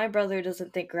like, yeah, my brother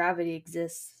doesn't think gravity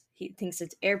exists. He thinks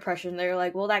it's air pressure. And they're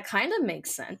like, well, that kind of makes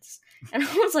sense. And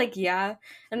I was like, yeah.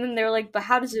 And then they were like, but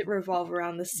how does it revolve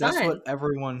around the sun? That's what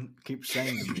everyone keeps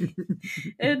saying to me.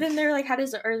 And then they're like, how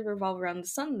does the earth revolve around the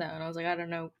sun, though? And I was like, I don't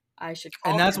know. I should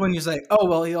call And that's him. when you say, oh,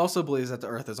 well, he also believes that the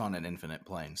earth is on an infinite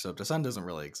plane, so the sun doesn't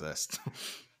really exist.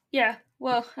 Yeah,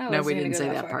 well, No, we didn't say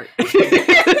that far.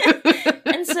 part.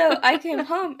 And so I came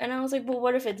home, and I was like, well,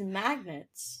 what if it's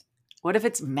magnets? What if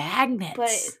it's magnets? But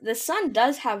the sun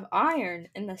does have iron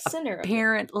in the center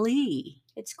Apparently.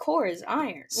 of it. Its core is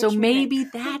iron. So which means maybe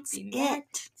it could that's be it.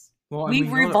 magnets. Well, We know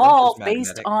the Earth is revolve based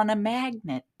magnetic. on a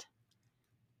magnet.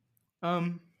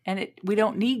 Um, And we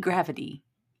don't need gravity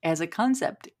as a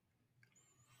concept.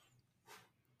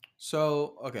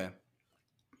 So, okay.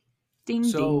 Ding,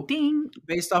 So- ding, ding.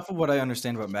 Based off of what I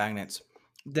understand about magnets,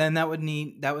 then that would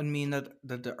mean that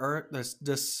the Earth,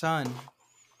 the sun,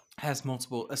 has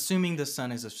multiple. Assuming the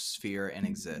sun is a sphere and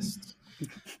exists,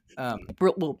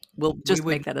 We'll just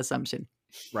would- make that assumption.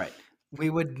 right? We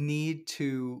would need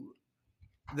to.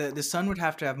 The sun would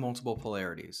have to have multiple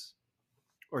polarities,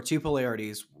 or two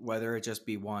polarities, whether it just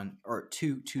be one or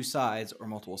two sides or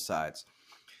multiple sides.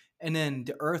 And then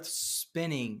the Earth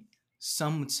spinning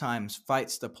sometimes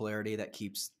fights the polarity that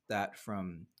keeps that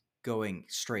from going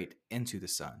straight into the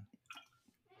sun.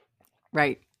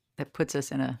 Right. That puts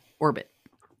us in a orbit.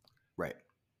 Right.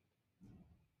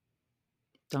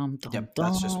 Dum, dum, Yep. dum.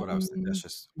 That's just what I was thinking. That's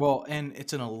just, well, and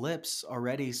it's an ellipse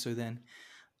already. So then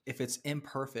if it's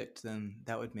imperfect, then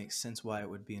that would make sense why it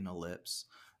would be an ellipse,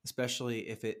 especially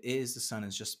if it is the sun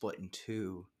is just split in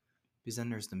two, because then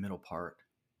there's the middle part.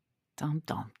 Dum,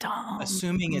 dum, dum.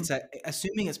 Assuming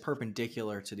it's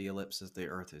perpendicular to the ellipse that the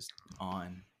Earth is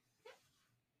on.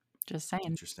 Just saying.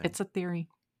 Interesting. It's a theory.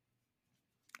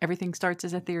 Everything starts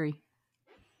as a theory.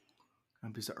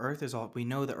 Because the Earth is all we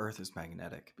know. The Earth is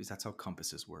magnetic because that's how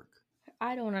compasses work.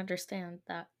 I don't understand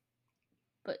that,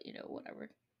 but whatever.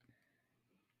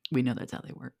 We know that's how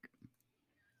they work.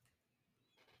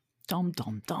 Dum,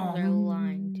 dum, dum. Oh, they're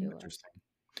lying to us. Interesting.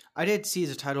 I did see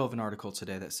the title of an article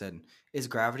today that said, "Is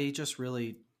gravity just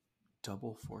really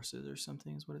double forces or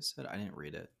something?" Is what it said. I didn't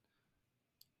read it.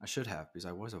 I should have because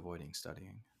I was avoiding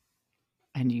studying.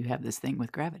 And you have this thing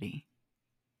with gravity.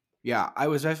 Yeah, I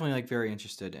was definitely very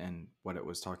interested in what it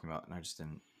was talking about, and I just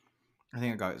didn't. I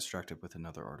think I got distracted with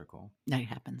another article. That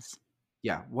happens.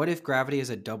 Yeah, what if gravity is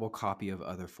a double copy of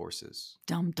other forces?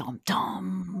 Dum, dum,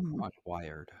 dum.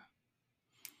 Unwired.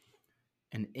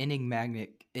 An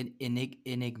enigmatic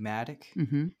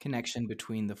connection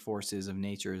between the forces of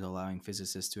nature is allowing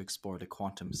physicists to explore the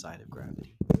quantum side of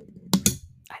gravity.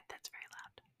 That's very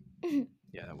loud.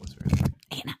 Yeah, that was very loud.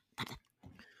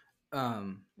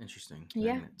 Interesting.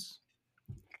 Yeah. Magnets.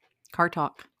 Car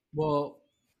talk. Well,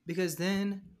 because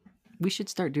then we should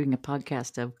start doing a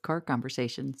podcast of car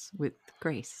conversations with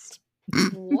Grace.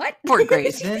 What? Poor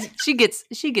Grace. She gets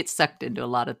sucked into a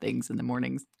lot of things in the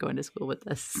mornings going to school with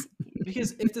us.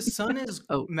 Because if the sun is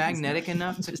magnetic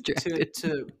enough to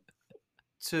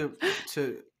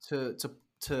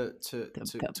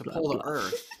pull the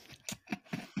Earth,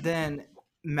 then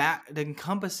the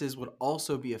compasses would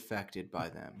also be affected by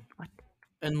them. What?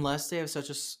 Unless they have such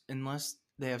a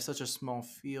small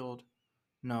field.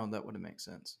 No, that wouldn't make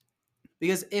sense.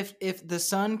 Because if the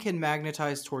sun can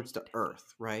magnetize towards the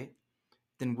Earth, right?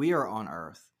 Then we are on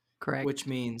Earth. Correct. Which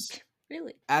means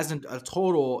really, as a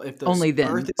total, if the only then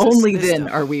Earth is only then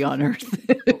are we on Earth.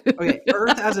 Okay,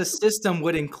 Earth as a system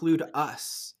would include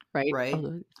us, right? Right,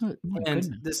 and goodness.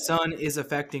 The sun is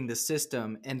affecting the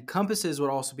system, and compasses would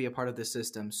also be a part of the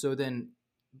system. So then,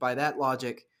 by that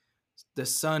logic, the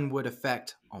sun would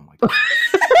affect. Oh my god,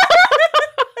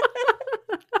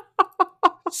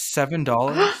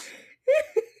 $7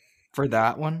 for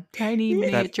that one. Tiny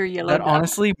miniature yellow. That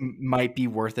honestly might be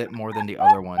worth it more than the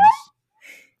other ones.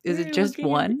 Is it just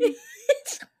one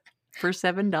for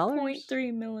 $7?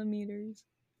 0.3 millimeters.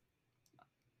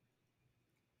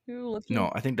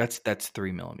 No, I think that's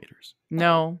 3 millimeters.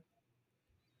 No.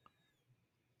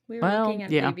 We were looking at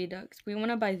baby ducks. We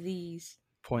want to buy these.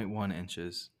 0.1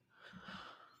 inches.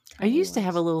 I used to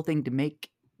have a little thing to make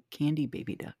candy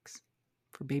baby ducks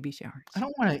for baby showers. I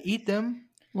don't want to eat them.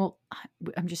 Well,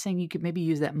 I'm just saying you could maybe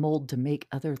use that mold to make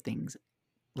other things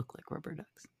look like rubber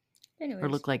ducks. Anyways. Or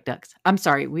look like ducks. I'm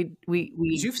sorry.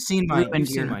 You've seen my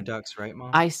ducks, right,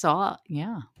 Mom? I saw,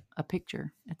 a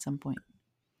picture at some point.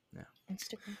 Yeah.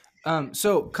 Instagram.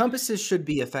 So compasses should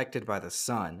be affected by the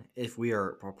sun if we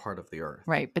are a part of the Earth.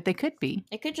 Right, but they could be.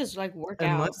 It could just work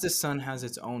out. Unless the sun has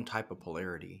its own type of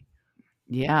polarity.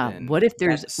 Yeah. What if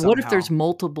there's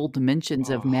multiple dimensions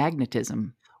of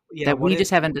magnetism that we just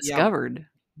haven't discovered?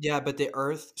 Yeah, but the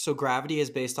Earth, so gravity is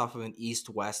based off of an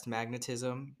east-west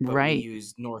magnetism, but right. we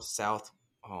use north-south.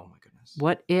 Oh my goodness.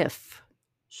 What if?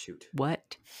 Shoot.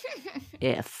 What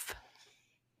if?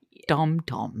 Yeah. Dum,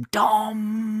 dum,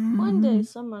 dum. One day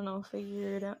someone will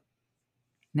figure it out.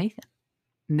 Nathan.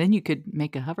 And then you could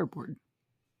make a hoverboard.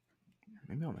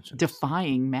 Maybe I'll mention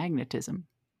defying magnetism.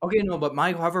 Okay, no, but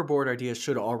my hoverboard idea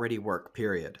should already work,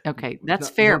 period. Okay, that's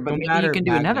fair, but maybe you can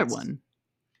do another one.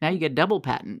 Now you get double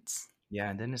patents. Yeah,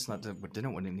 and then it's not.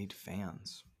 Then wouldn't need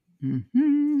fans.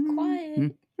 Mm-hmm. Quiet.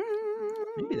 Mm-hmm.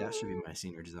 Maybe that should be my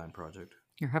senior design project.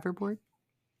 Your hoverboard?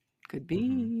 Could be.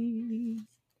 Mm-hmm.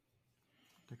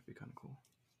 That could be kind of cool.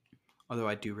 Although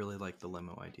I do really like the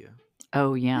limo idea.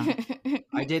 Oh yeah.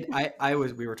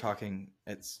 We were talking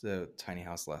at the tiny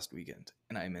house last weekend,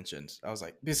 and I was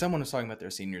like, because someone was talking about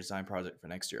their senior design project for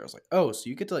next year. I was like, oh, so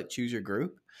you get to choose your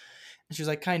group? And she was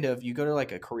like, kind of. You go to a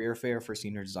career fair for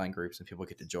senior design groups, and people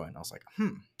get to join. I was like,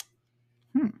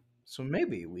 So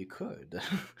maybe we could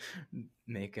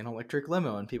make an electric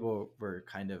limo, and people were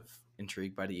kind of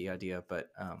intrigued by the idea. But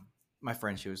my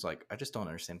friend, she was like, I just don't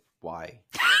understand why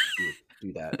you would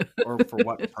do that, or for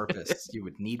what purpose you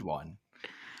would need one.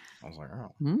 I was like,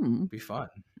 oh, it'd be fun.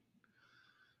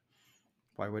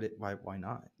 Why would it? Why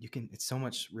not? You can. It's so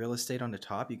much real estate on the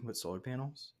top. You can put solar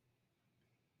panels.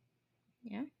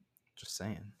 Yeah. Just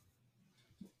saying.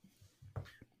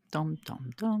 Dum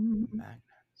dum dum.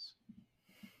 Magnets.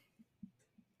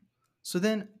 So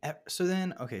then,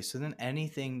 okay. So then,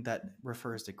 anything that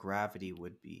refers to gravity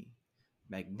would be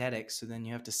magnetic. So then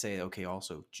you have to say, okay,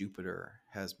 also Jupiter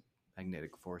has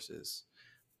magnetic forces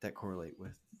that correlate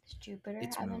with Does Jupiter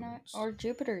its have moons. or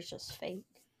Jupiter's just fake?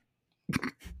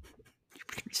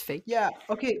 Jupiter's fake. Yeah.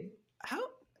 Okay.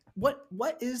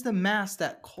 What is the mass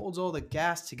that holds all the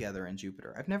gas together in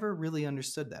Jupiter? I've never really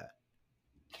understood that.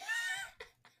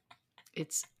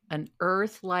 It's an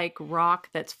Earth-like rock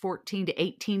that's 14 to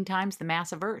 18 times the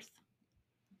mass of Earth,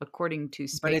 according to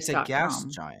space.com. But it's a gas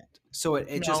giant. So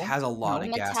it just has a lot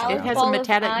of gas. It has a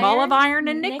metallic ball of iron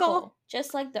and nickel.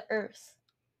 Just like the Earth.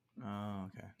 Oh,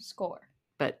 okay. Score.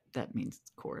 But that means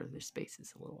the core of their space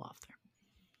is a little off there.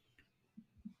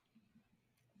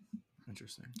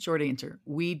 Interesting. Short answer,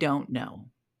 we don't know.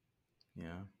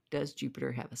 Yeah. Does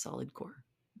Jupiter have a solid core?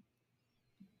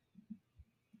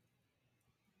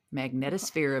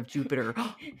 Magnetosphere of Jupiter.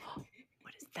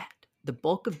 What is that? The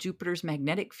bulk of Jupiter's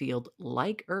magnetic field,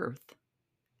 like Earth,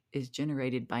 is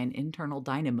generated by an internal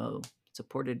dynamo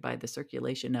supported by the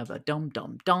circulation of a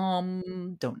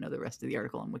dum-dum-dum. Don't know the rest of the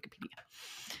article on Wikipedia.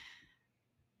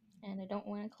 And I don't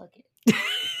want to click it.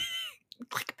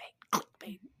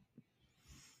 Clickbait.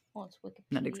 Well, it's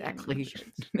Wikipedia. Not exactly.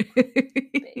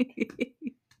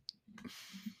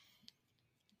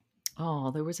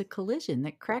 Oh, there was a collision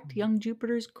that cracked young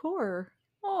Jupiter's core.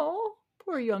 Oh,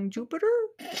 poor young Jupiter.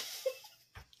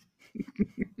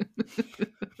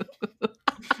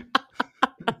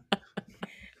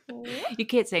 You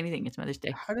can't say anything. It's Mother's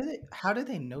Day. How do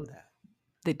they know that?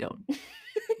 They don't.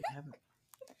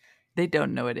 They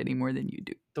don't know it any more than you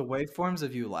do. The waveforms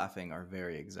of you laughing are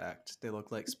very exact. They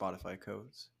look like Spotify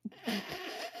codes. I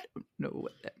don't know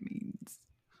what that means.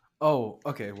 Oh,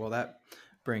 okay. Well, that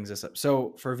brings us up.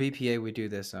 So for VPA, we do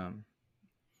this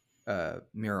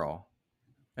mural,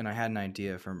 and I had an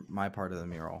idea for my part of the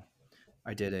mural.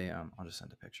 I did I'll just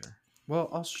send a picture. Well,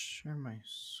 I'll share my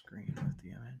screen with the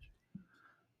image.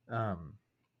 Let's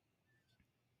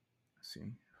see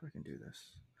if I can do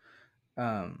this.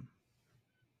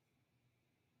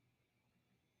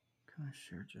 Can I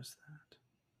share just that?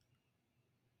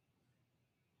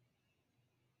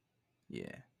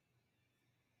 Yeah.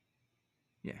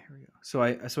 Yeah, here we go. So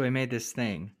I made this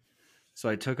thing. So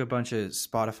I took a bunch of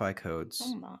Spotify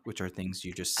codes, which are things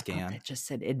you just scan. I thought that just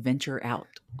said adventure out,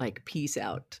 like peace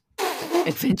out.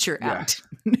 Adventure out.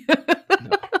 No.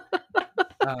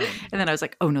 And then I was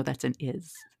like, oh no, that's an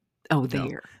is. Oh,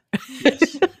 there.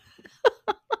 Yes.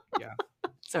 Yeah.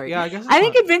 Sorry. Yeah, I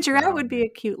think adventure out would be a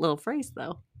cute little phrase,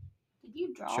 though. Did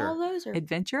you draw all those? Or?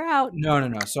 Adventure out. No.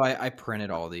 So I printed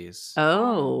all these.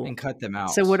 Oh. And cut them out.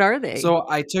 So what are they? So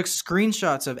I took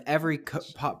screenshots of every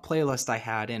pop playlist I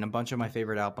had and a bunch of my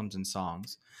favorite albums and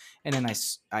songs. And then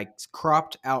I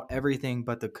cropped out everything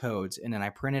but the codes. And then I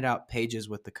printed out pages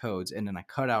with the codes. And then I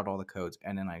cut out all the codes.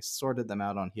 And then I sorted them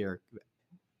out on here.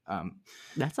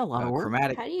 That's a lot of work. How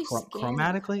do you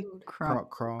chromatically?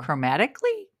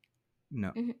 Chromatically?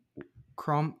 No.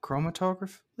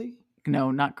 Chromatographically?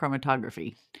 No, not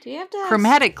chromatography. Do you have to have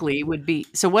Chromatically would be.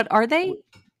 So what are they?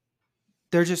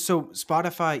 They're just so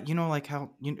Spotify, like how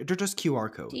they're just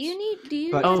QR codes. Do you need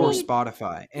for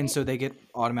Spotify, and so they get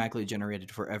automatically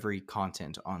generated for every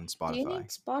content on Spotify. Do you need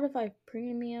Spotify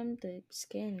Premium to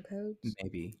scan codes?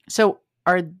 Maybe. So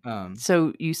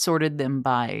so you sorted them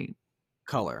by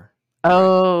color.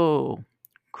 Oh.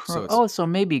 Right. So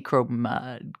maybe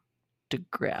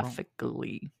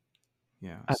chromatographically.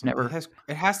 Yeah. I've never.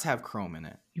 It has to have chrome in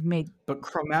it. But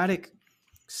chromatic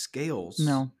scales.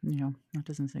 No, that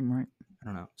doesn't seem right. I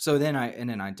don't know. So then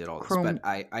I did all this, but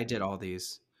I did all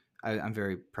these. I'm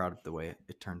very proud of the way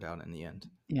it turned out in the end.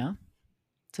 Yeah.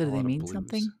 So do they mean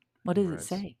something? What does it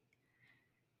say?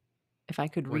 If I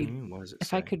could read, what does it if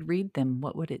say? I could read them,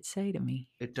 what would it say to me?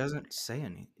 It doesn't say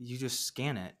anything. You just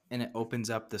scan it, and it opens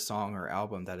up the song or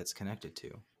album that it's connected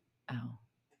to.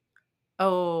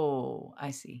 Oh,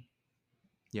 I see.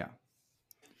 Yeah.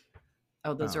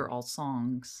 Oh, those are all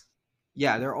songs.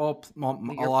 Yeah, they're all a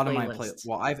lot of my playlists.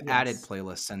 Well, I've added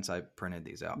playlists since I printed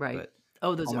these out. Right. But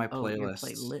those all are my your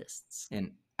playlists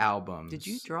and albums. Did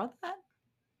you draw that?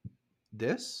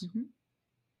 This? Mm-hmm.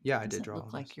 Yeah, I did draw.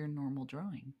 Look like your normal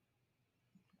drawing.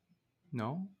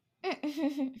 No.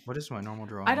 What is my normal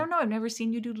drawing? I don't know. I've never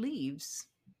seen you do leaves.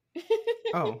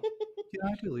 Oh, yeah,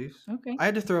 I do leaves. Okay. I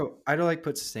had to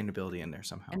put sustainability in there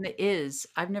somehow. And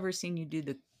I've never seen you do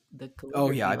the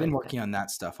Oh yeah, I've been working on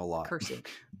that stuff a lot. Cursive.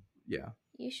 Yeah.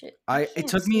 You should. It can't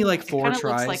took me see like that. 4 Kinda looks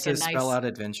tries like to a spell nice out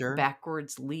adventure.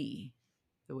 backwards Lee,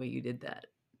 the way you did that.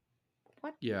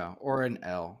 What? Yeah, or an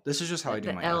L. This is just how I do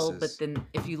The my L, S's. but then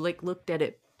if you like looked at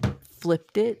it,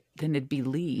 flipped it, then it'd be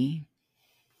Lee.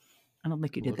 I don't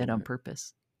think you A did little that on bit.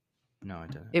 purpose. No, I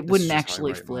didn't. It This is wouldn't just how I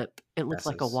actually write my flip. It looks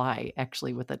like a S's. Y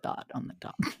actually with a dot on the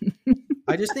top.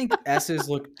 I just think S's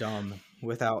look dumb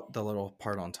without the little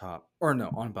part on top. Or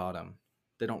no, on bottom.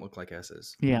 They don't look like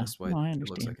S's. Yeah, This way, well, I it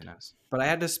looks like understand. an S. But I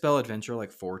had to spell adventure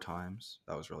like 4 times.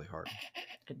 That was really hard.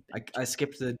 I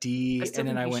skipped the D, I still and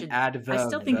then think I you went should- adv. I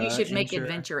still think you should make venture.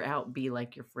 adventure out be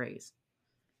like your phrase.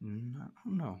 I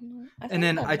don't know. No, I And think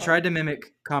then that's I all. tried to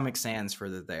mimic Comic Sans for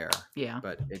the there, Yeah.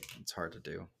 but it's hard to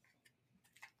do.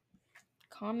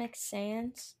 Comic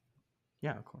Sans.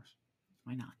 Yeah, of course.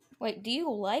 Why not? Wait, do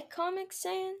you like Comic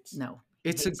Sans? No.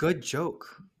 It's a Hates good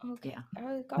joke. Okay. Yeah.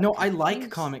 I got No, I like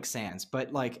confused. Comic Sans,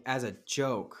 but like as a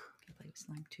joke, I like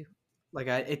slime too. like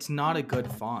it's not a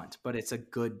good font, but it's a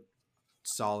good,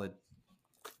 solid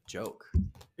joke.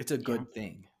 It's a good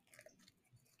thing.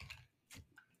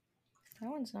 That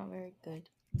one's not very good.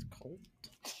 It's cold.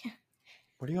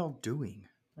 What are y'all doing?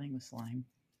 Playing with slime.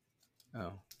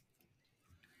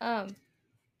 Oh,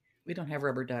 We don't have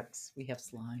rubber ducks. We have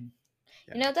slime.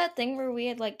 yeah. You know that thing where we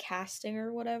had like casting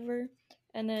or whatever,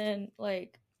 and then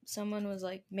like someone was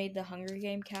like made the Hunger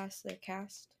Game cast their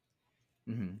cast.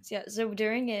 Mm-hmm. So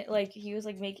during it, like he was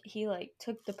like he like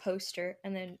took the poster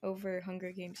and then over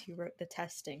Hunger Games he wrote the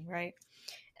testing, right?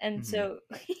 And so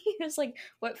he was like,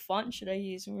 "What font should I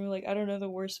use?" And we were like, "I don't know, the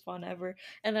worst font ever."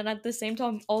 And then at the same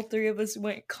time, all three of us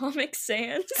went Comic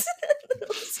Sans.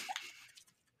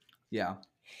 Yeah.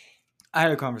 I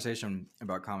had a conversation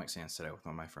about Comic Sans today with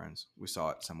one of my friends. We saw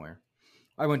it somewhere.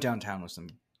 I went downtown with some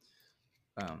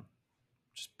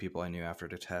just people I knew after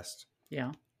the test.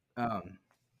 Yeah.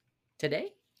 Today?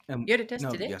 You had a test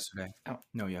no, today? yesterday. Oh.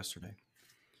 No, yesterday.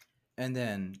 And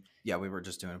then, yeah, we were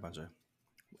just doing a bunch of...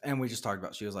 And we just talked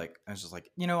about... She was like... I was just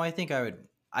like, I think I would...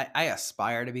 I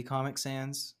aspire to be Comic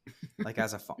Sans. Like,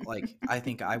 as a... Like, I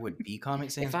think I would be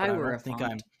Comic Sans, If but I I were don't a think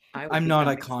font, I'm not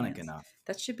Comic iconic Sans. enough.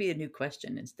 That should be a new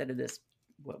question instead of this.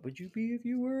 What would you be if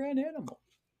you were an animal?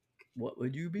 What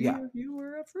would you be if you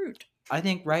were a fruit? I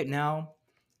think right now,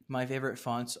 my favorite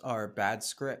fonts are Bad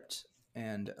Script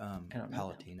and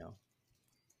Palatino.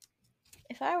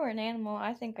 If I were an animal,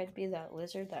 I think I'd be that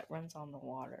lizard that runs on the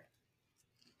water.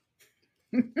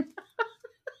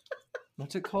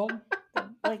 What's it called?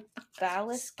 Like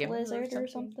Ballast Skimmer or lizard or something?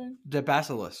 something? The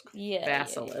Basilisk. Yeah.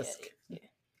 Basilisk.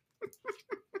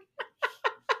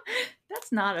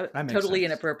 That's not That makes totally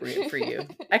sense. inappropriate for you.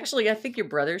 Actually, I think your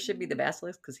brother should be the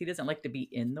basilisk because he doesn't like to be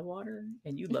in the water,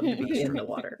 and you love to be in the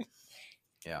water.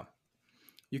 Yeah.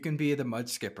 You can be the mud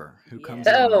skipper who Yeah. comes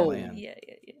in on Oh. land. Yeah.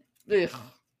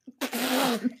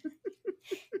 Ugh.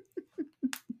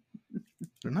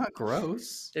 They're not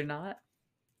gross. They're not.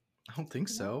 I don't think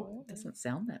so. No. Doesn't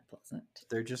sound that pleasant.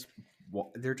 They're just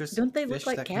Don't they look fish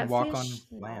like that can walk on catfish?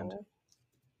 land.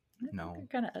 No. They're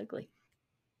kind of ugly.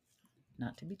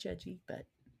 Not to be judgy, but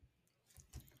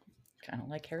kind of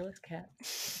like hairless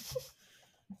cats.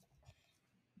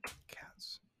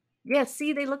 Cats. Yeah,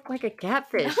 see, they look like a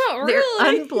catfish. Not They're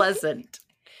really. unpleasant.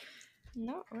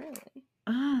 Not really.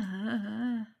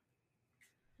 I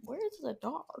Where's the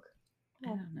dog?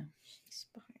 don't know. She's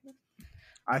behind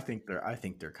I think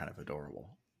they're kind of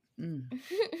adorable. Mm.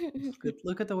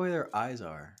 Look at the way their eyes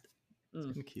are. Mm. It's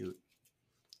kinda cute.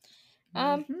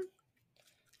 Um, Mhm.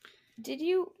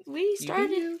 We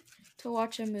started You. to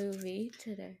watch a movie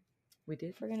today. We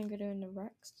did. If we're gonna go to the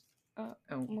Rex. Oh,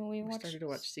 When we we started to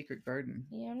watch Secret Garden.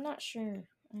 Yeah, I'm not sure.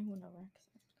 I want to Rex.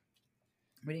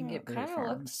 We didn't Oh, get it very kinda far.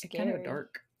 looked It's kind of scary.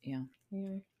 dark. Yeah.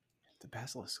 Yeah. The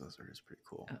basilisk lizard is pretty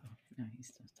cool. Oh no, he's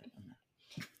still stuck on that.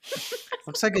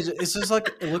 Looks like it's just like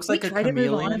it looks like we a try to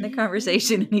move on in chameleon. the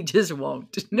conversation, and he just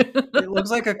won't. It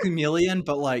looks like a chameleon,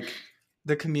 but like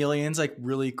the chameleon's like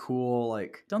really cool,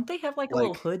 like Don't they have like a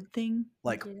little Like- hood thing?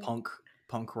 Yeah.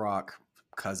 punk rock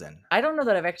cousin. I don't know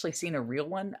that I've actually seen a real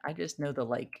one. I just know the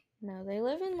like No, they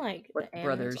live in like what the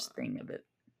brothers Amazon. thing of it.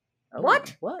 Oh,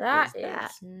 What? What That is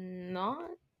that? is not.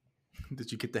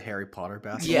 Did you get the Harry Potter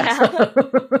basilisk? Yeah.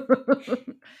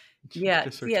 Yeah.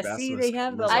 Just search Yeah. See, they basilisk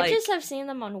have the lizard. like. I just have seen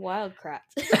them on Wildcrafts.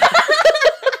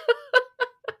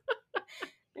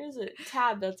 There's a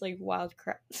tab that's like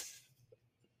Wildcrafts.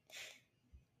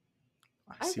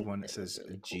 I I see think one they that look says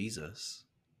really cool. Jesus.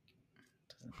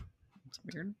 It's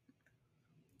weird.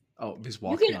 Oh, he's You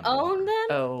walking can on water. own them?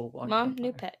 Oh, Mom,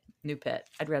 new pet. New pet.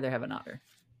 I'd rather have an otter.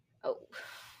 Oh,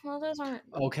 well, those aren't.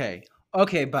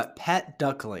 Okay, but pet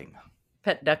duckling.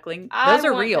 Pet duckling. I Those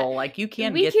are want real. that. Like you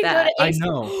can We get can that. go to I Ace.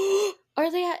 know. Are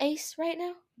they at Ace right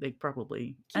now? They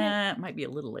probably Yeah. might be a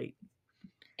little late.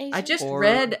 Ace I just Or-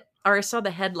 read or I saw the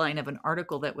headline of an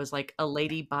article that was like a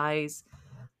lady buys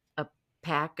a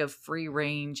pack of free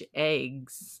range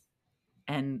eggs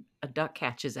and a duck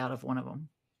hatches out of one of them.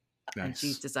 And Nice.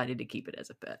 she's decided to keep it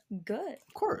as a pet. Good.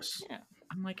 Of course. Yeah.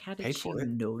 I'm like, how did Paid she for it.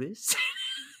 notice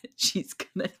she's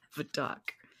gonna have a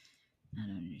duck? I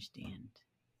don't understand.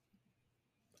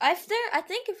 I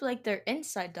think if like they're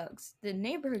inside ducks, the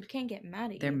neighborhood can't get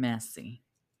mad at They're you. messy.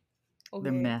 Okay.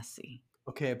 They're messy.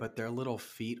 Okay, but their little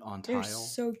feet on They're tile.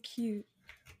 so cute.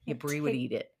 Yeah, Brie would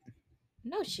eat it.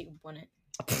 No, she wouldn't.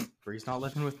 Bree's not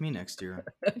living with me next year.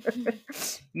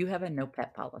 You have a no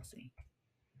pet policy.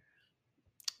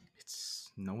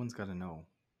 It's no one's got to know.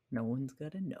 No one's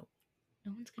gonna know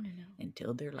No one's gonna know.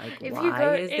 until they're like, If why you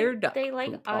go, is there if duck they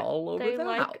like, poop all over they the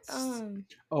like, house?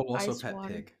 Oh, also Ice pet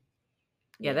water. pig.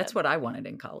 Yeah, that's what I wanted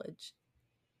in college.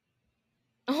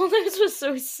 Oh, this was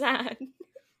so sad.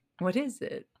 What is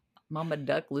it? Mama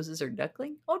duck loses her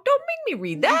duckling? Oh, don't make me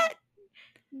read that.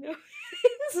 No,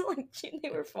 it's like they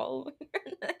were following her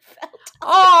and I fell down.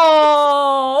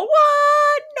 Oh,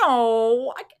 what?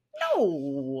 No,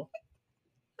 no,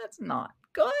 that's not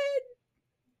good.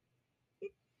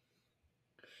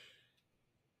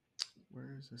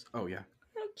 Where is this? Oh, yeah.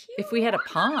 How cute. If we had a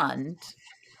pond,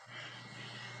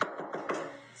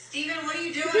 Steven, what are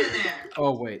you doing in there?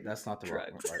 Oh, wait. That's not the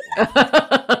right Drugs.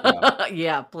 one.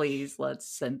 yeah, please let's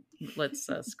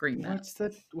screen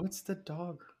that. What's the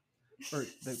dog? Or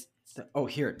oh,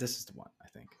 here. This is the one, I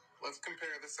think. Let's compare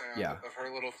the sound Yeah. of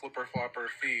her little flipper flopper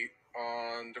feet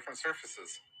on different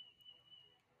surfaces.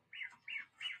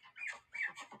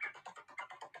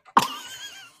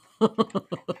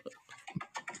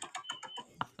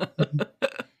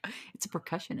 It's a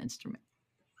percussion instrument.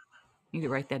 You need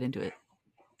to write that into it.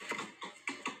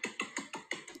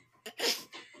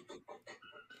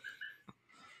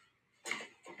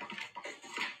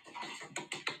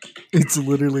 It's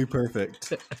literally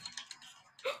perfect.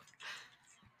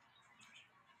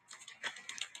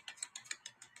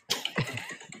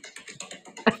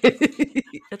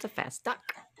 That's a fast duck.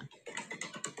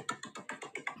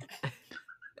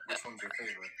 Which one's your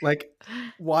favorite? Like,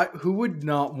 what? Who would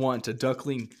not want a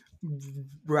duckling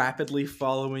rapidly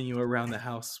following you around the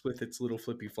house with its little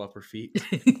flippy flopper feet?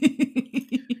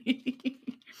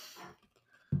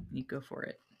 You go for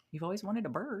it. You've always wanted a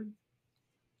bird.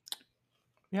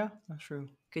 Yeah, that's true.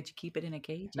 Could you keep it in a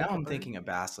cage? Now like a I'm bird? thinking a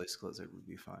basilisk lizard would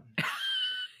be fun.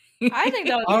 I think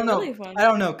that would I don't be know. really fun. I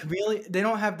don't know. Chameleon. They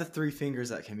don't have the 3 fingers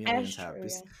that chameleons That's have. true,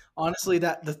 Because yeah. honestly,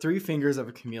 that the 3 fingers of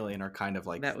a chameleon are kind of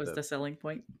like that was the selling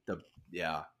point.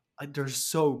 yeah. They're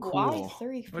so cool. Why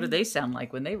 3 What do they sound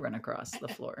like when they run across the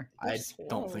floor? I slow.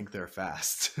 don't think they're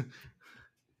fast.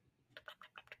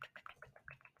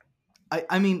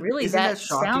 I mean, Really, isn't that that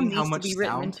shocking sound how needs to much be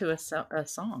written sound? into a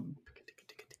song.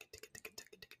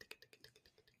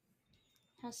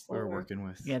 We're working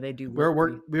with. Yeah, they do. We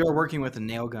were look we were working with a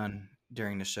nail gun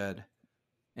during the shed,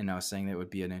 and I was saying that would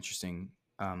be an interesting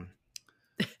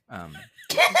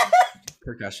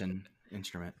percussion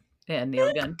instrument. yeah,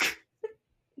 nail gun.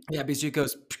 Yeah, because it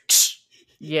goes.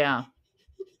 Yeah,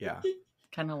 Yeah,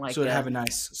 kind of like. so it'd a have a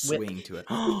nice whip. swing to it.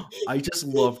 I just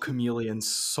love chameleons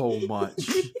so much.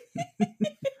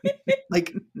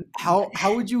 Like, how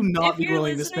would you not If be you're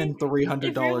willing to listening- spend $300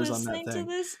 If you're on that listening to thing?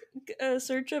 this,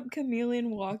 search up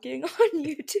chameleon walking on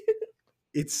YouTube.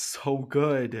 It's so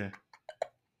good.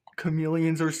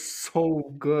 Chameleons are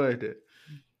so good.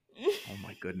 Oh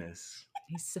my goodness.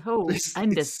 He's so It's so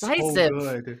indecisive.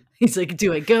 good. He's like,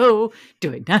 do I go?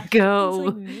 Do I not It's go?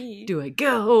 like me. Do I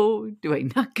go? Do I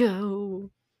not go?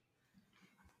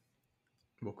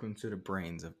 Welcome to the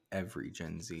brains of every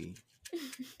Gen Z.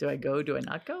 Do I go? Do I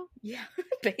not go? Yeah,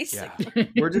 Yeah.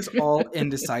 basically. We're just all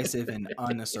indecisive and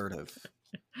unassertive.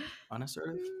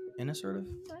 Unassertive? Inassertive?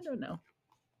 I don't know.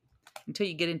 Until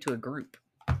you get into a group.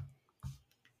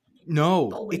 No,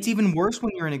 Bully. it's even worse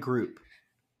when you're in a group.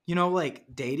 You know, like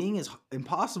dating is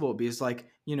impossible because, like,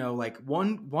 you know, like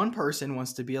one person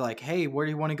wants to be like, "Hey, where do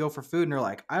you want to go for food?" And they're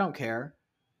like, "I don't care,"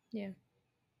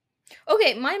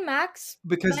 Okay, my max.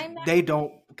 because My ma- they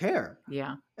don't care.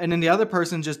 Yeah. And then the other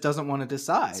person just doesn't want to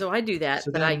decide. So I do that,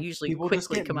 So but I then usually people just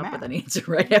quickly get come up with mad. an answer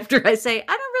right after I say, I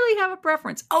don't really have a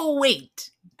preference. Oh,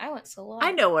 wait. I went so long.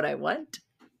 I know what I want.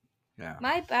 yeah.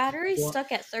 My battery's Well-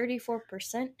 stuck at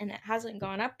 34% and it hasn't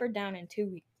gone up or down in 2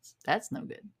 weeks. That's no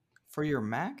good. For your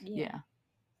Mac, Yeah.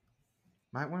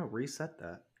 might want to reset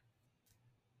that.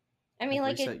 I mean,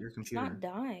 like, reset your it's computer. not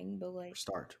dying, but like,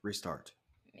 Restart.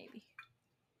 maybe.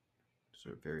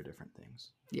 So very different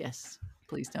things. Yes.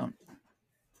 Please don't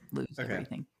lose Okay.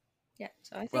 everything. Yeah,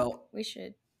 so I think Well- we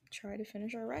should try to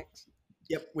finish our Rex.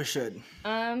 Yep, we should.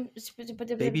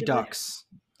 Baby Baby ducks,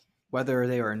 whether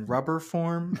they are in rubber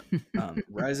form,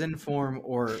 resin form,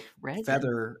 or Resin?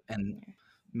 feather and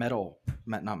metal,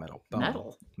 not metal, bone,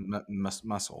 Metal?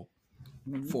 muscle I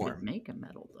mean, you form. could make a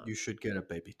metal duck. You should get a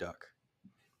baby duck.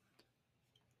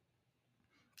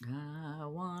 I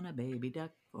want a baby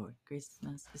duck for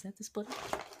Christmas. Is that the splitter?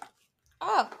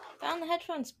 Oh, found the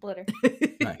headphone splitter.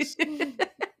 Nice.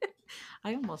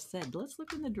 I almost said, let's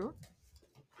look in the drawer.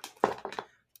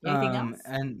 Anything else?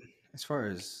 And as far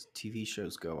as TV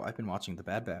shows go, I've been watching The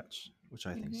Bad Batch, which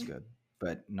I think is good,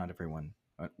 but not everyone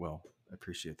will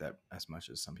appreciate that as much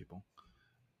as some people.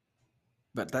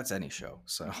 But that's any show,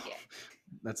 so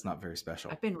that's not very special.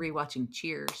 I've been rewatching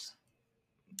Cheers.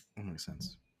 That makes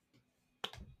sense.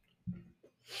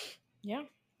 Yeah.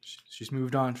 She's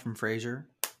moved on from Frasier.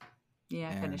 Yeah,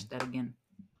 I finished that again.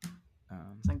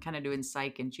 So I'm kind of doing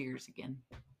Psych and Cheers again.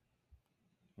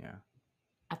 Yeah.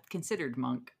 I've considered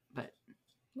Monk, but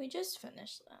We just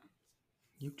finished that.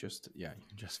 You just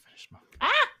finished Monk.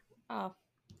 Oh.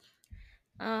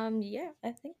 Yeah,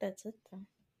 I think that's it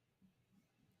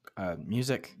though.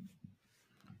 Music.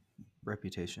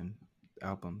 Reputation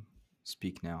album.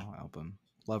 Speak Now album.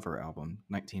 Lover album.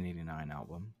 1989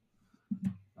 album.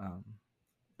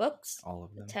 Books. All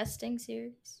of them. The testing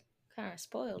series. Kind of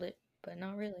spoiled it, but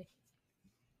not really.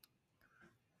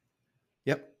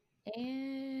 Yep.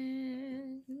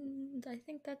 And I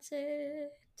think that's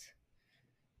it.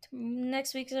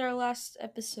 Next week's our last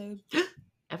episode.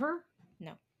 ever?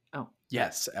 No. Oh.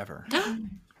 Yes, ever.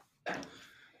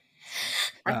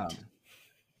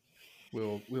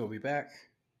 We'll be back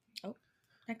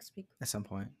Next week. at some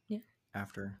point. Yeah.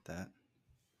 After that.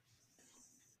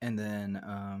 And then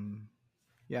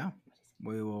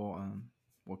we will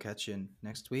we'll catch you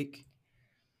next week.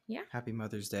 Yeah. Happy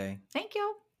Mother's Day Thank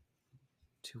you.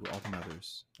 to all the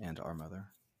mothers and our mother.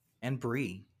 And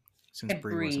Bree, since And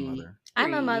Bree was a Bree. mother.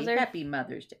 I'm a Bree, mother. Happy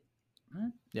Mother's Day. Huh?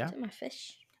 Yeah. To my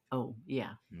fish. Oh,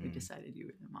 yeah. We Mm. decided you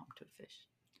were the mom to a fish.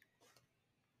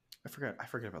 I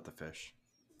forget about the fish.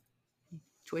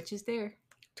 Twitch is there.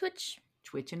 Twitch.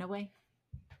 Twitching away.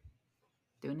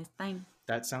 Doing his thing.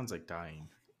 That sounds like dying.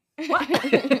 What? Not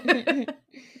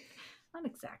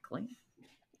exactly.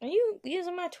 Are you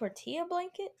using my tortilla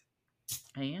blanket?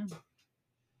 I am.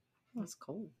 It's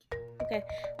cold. Okay.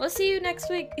 We'll see you next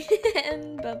week.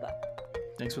 And bye-bye.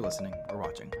 Thanks for listening or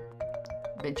watching.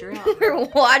 Venture out. We're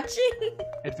watching?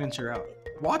 Adventure out.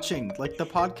 Watching, like the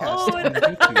podcast Oh, on I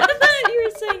YouTube. thought you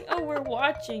were saying, oh, we're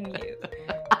watching you.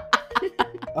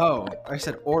 Oh, I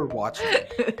said or watching.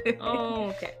 Oh,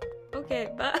 okay.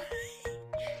 Okay, bye.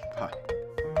 Bye.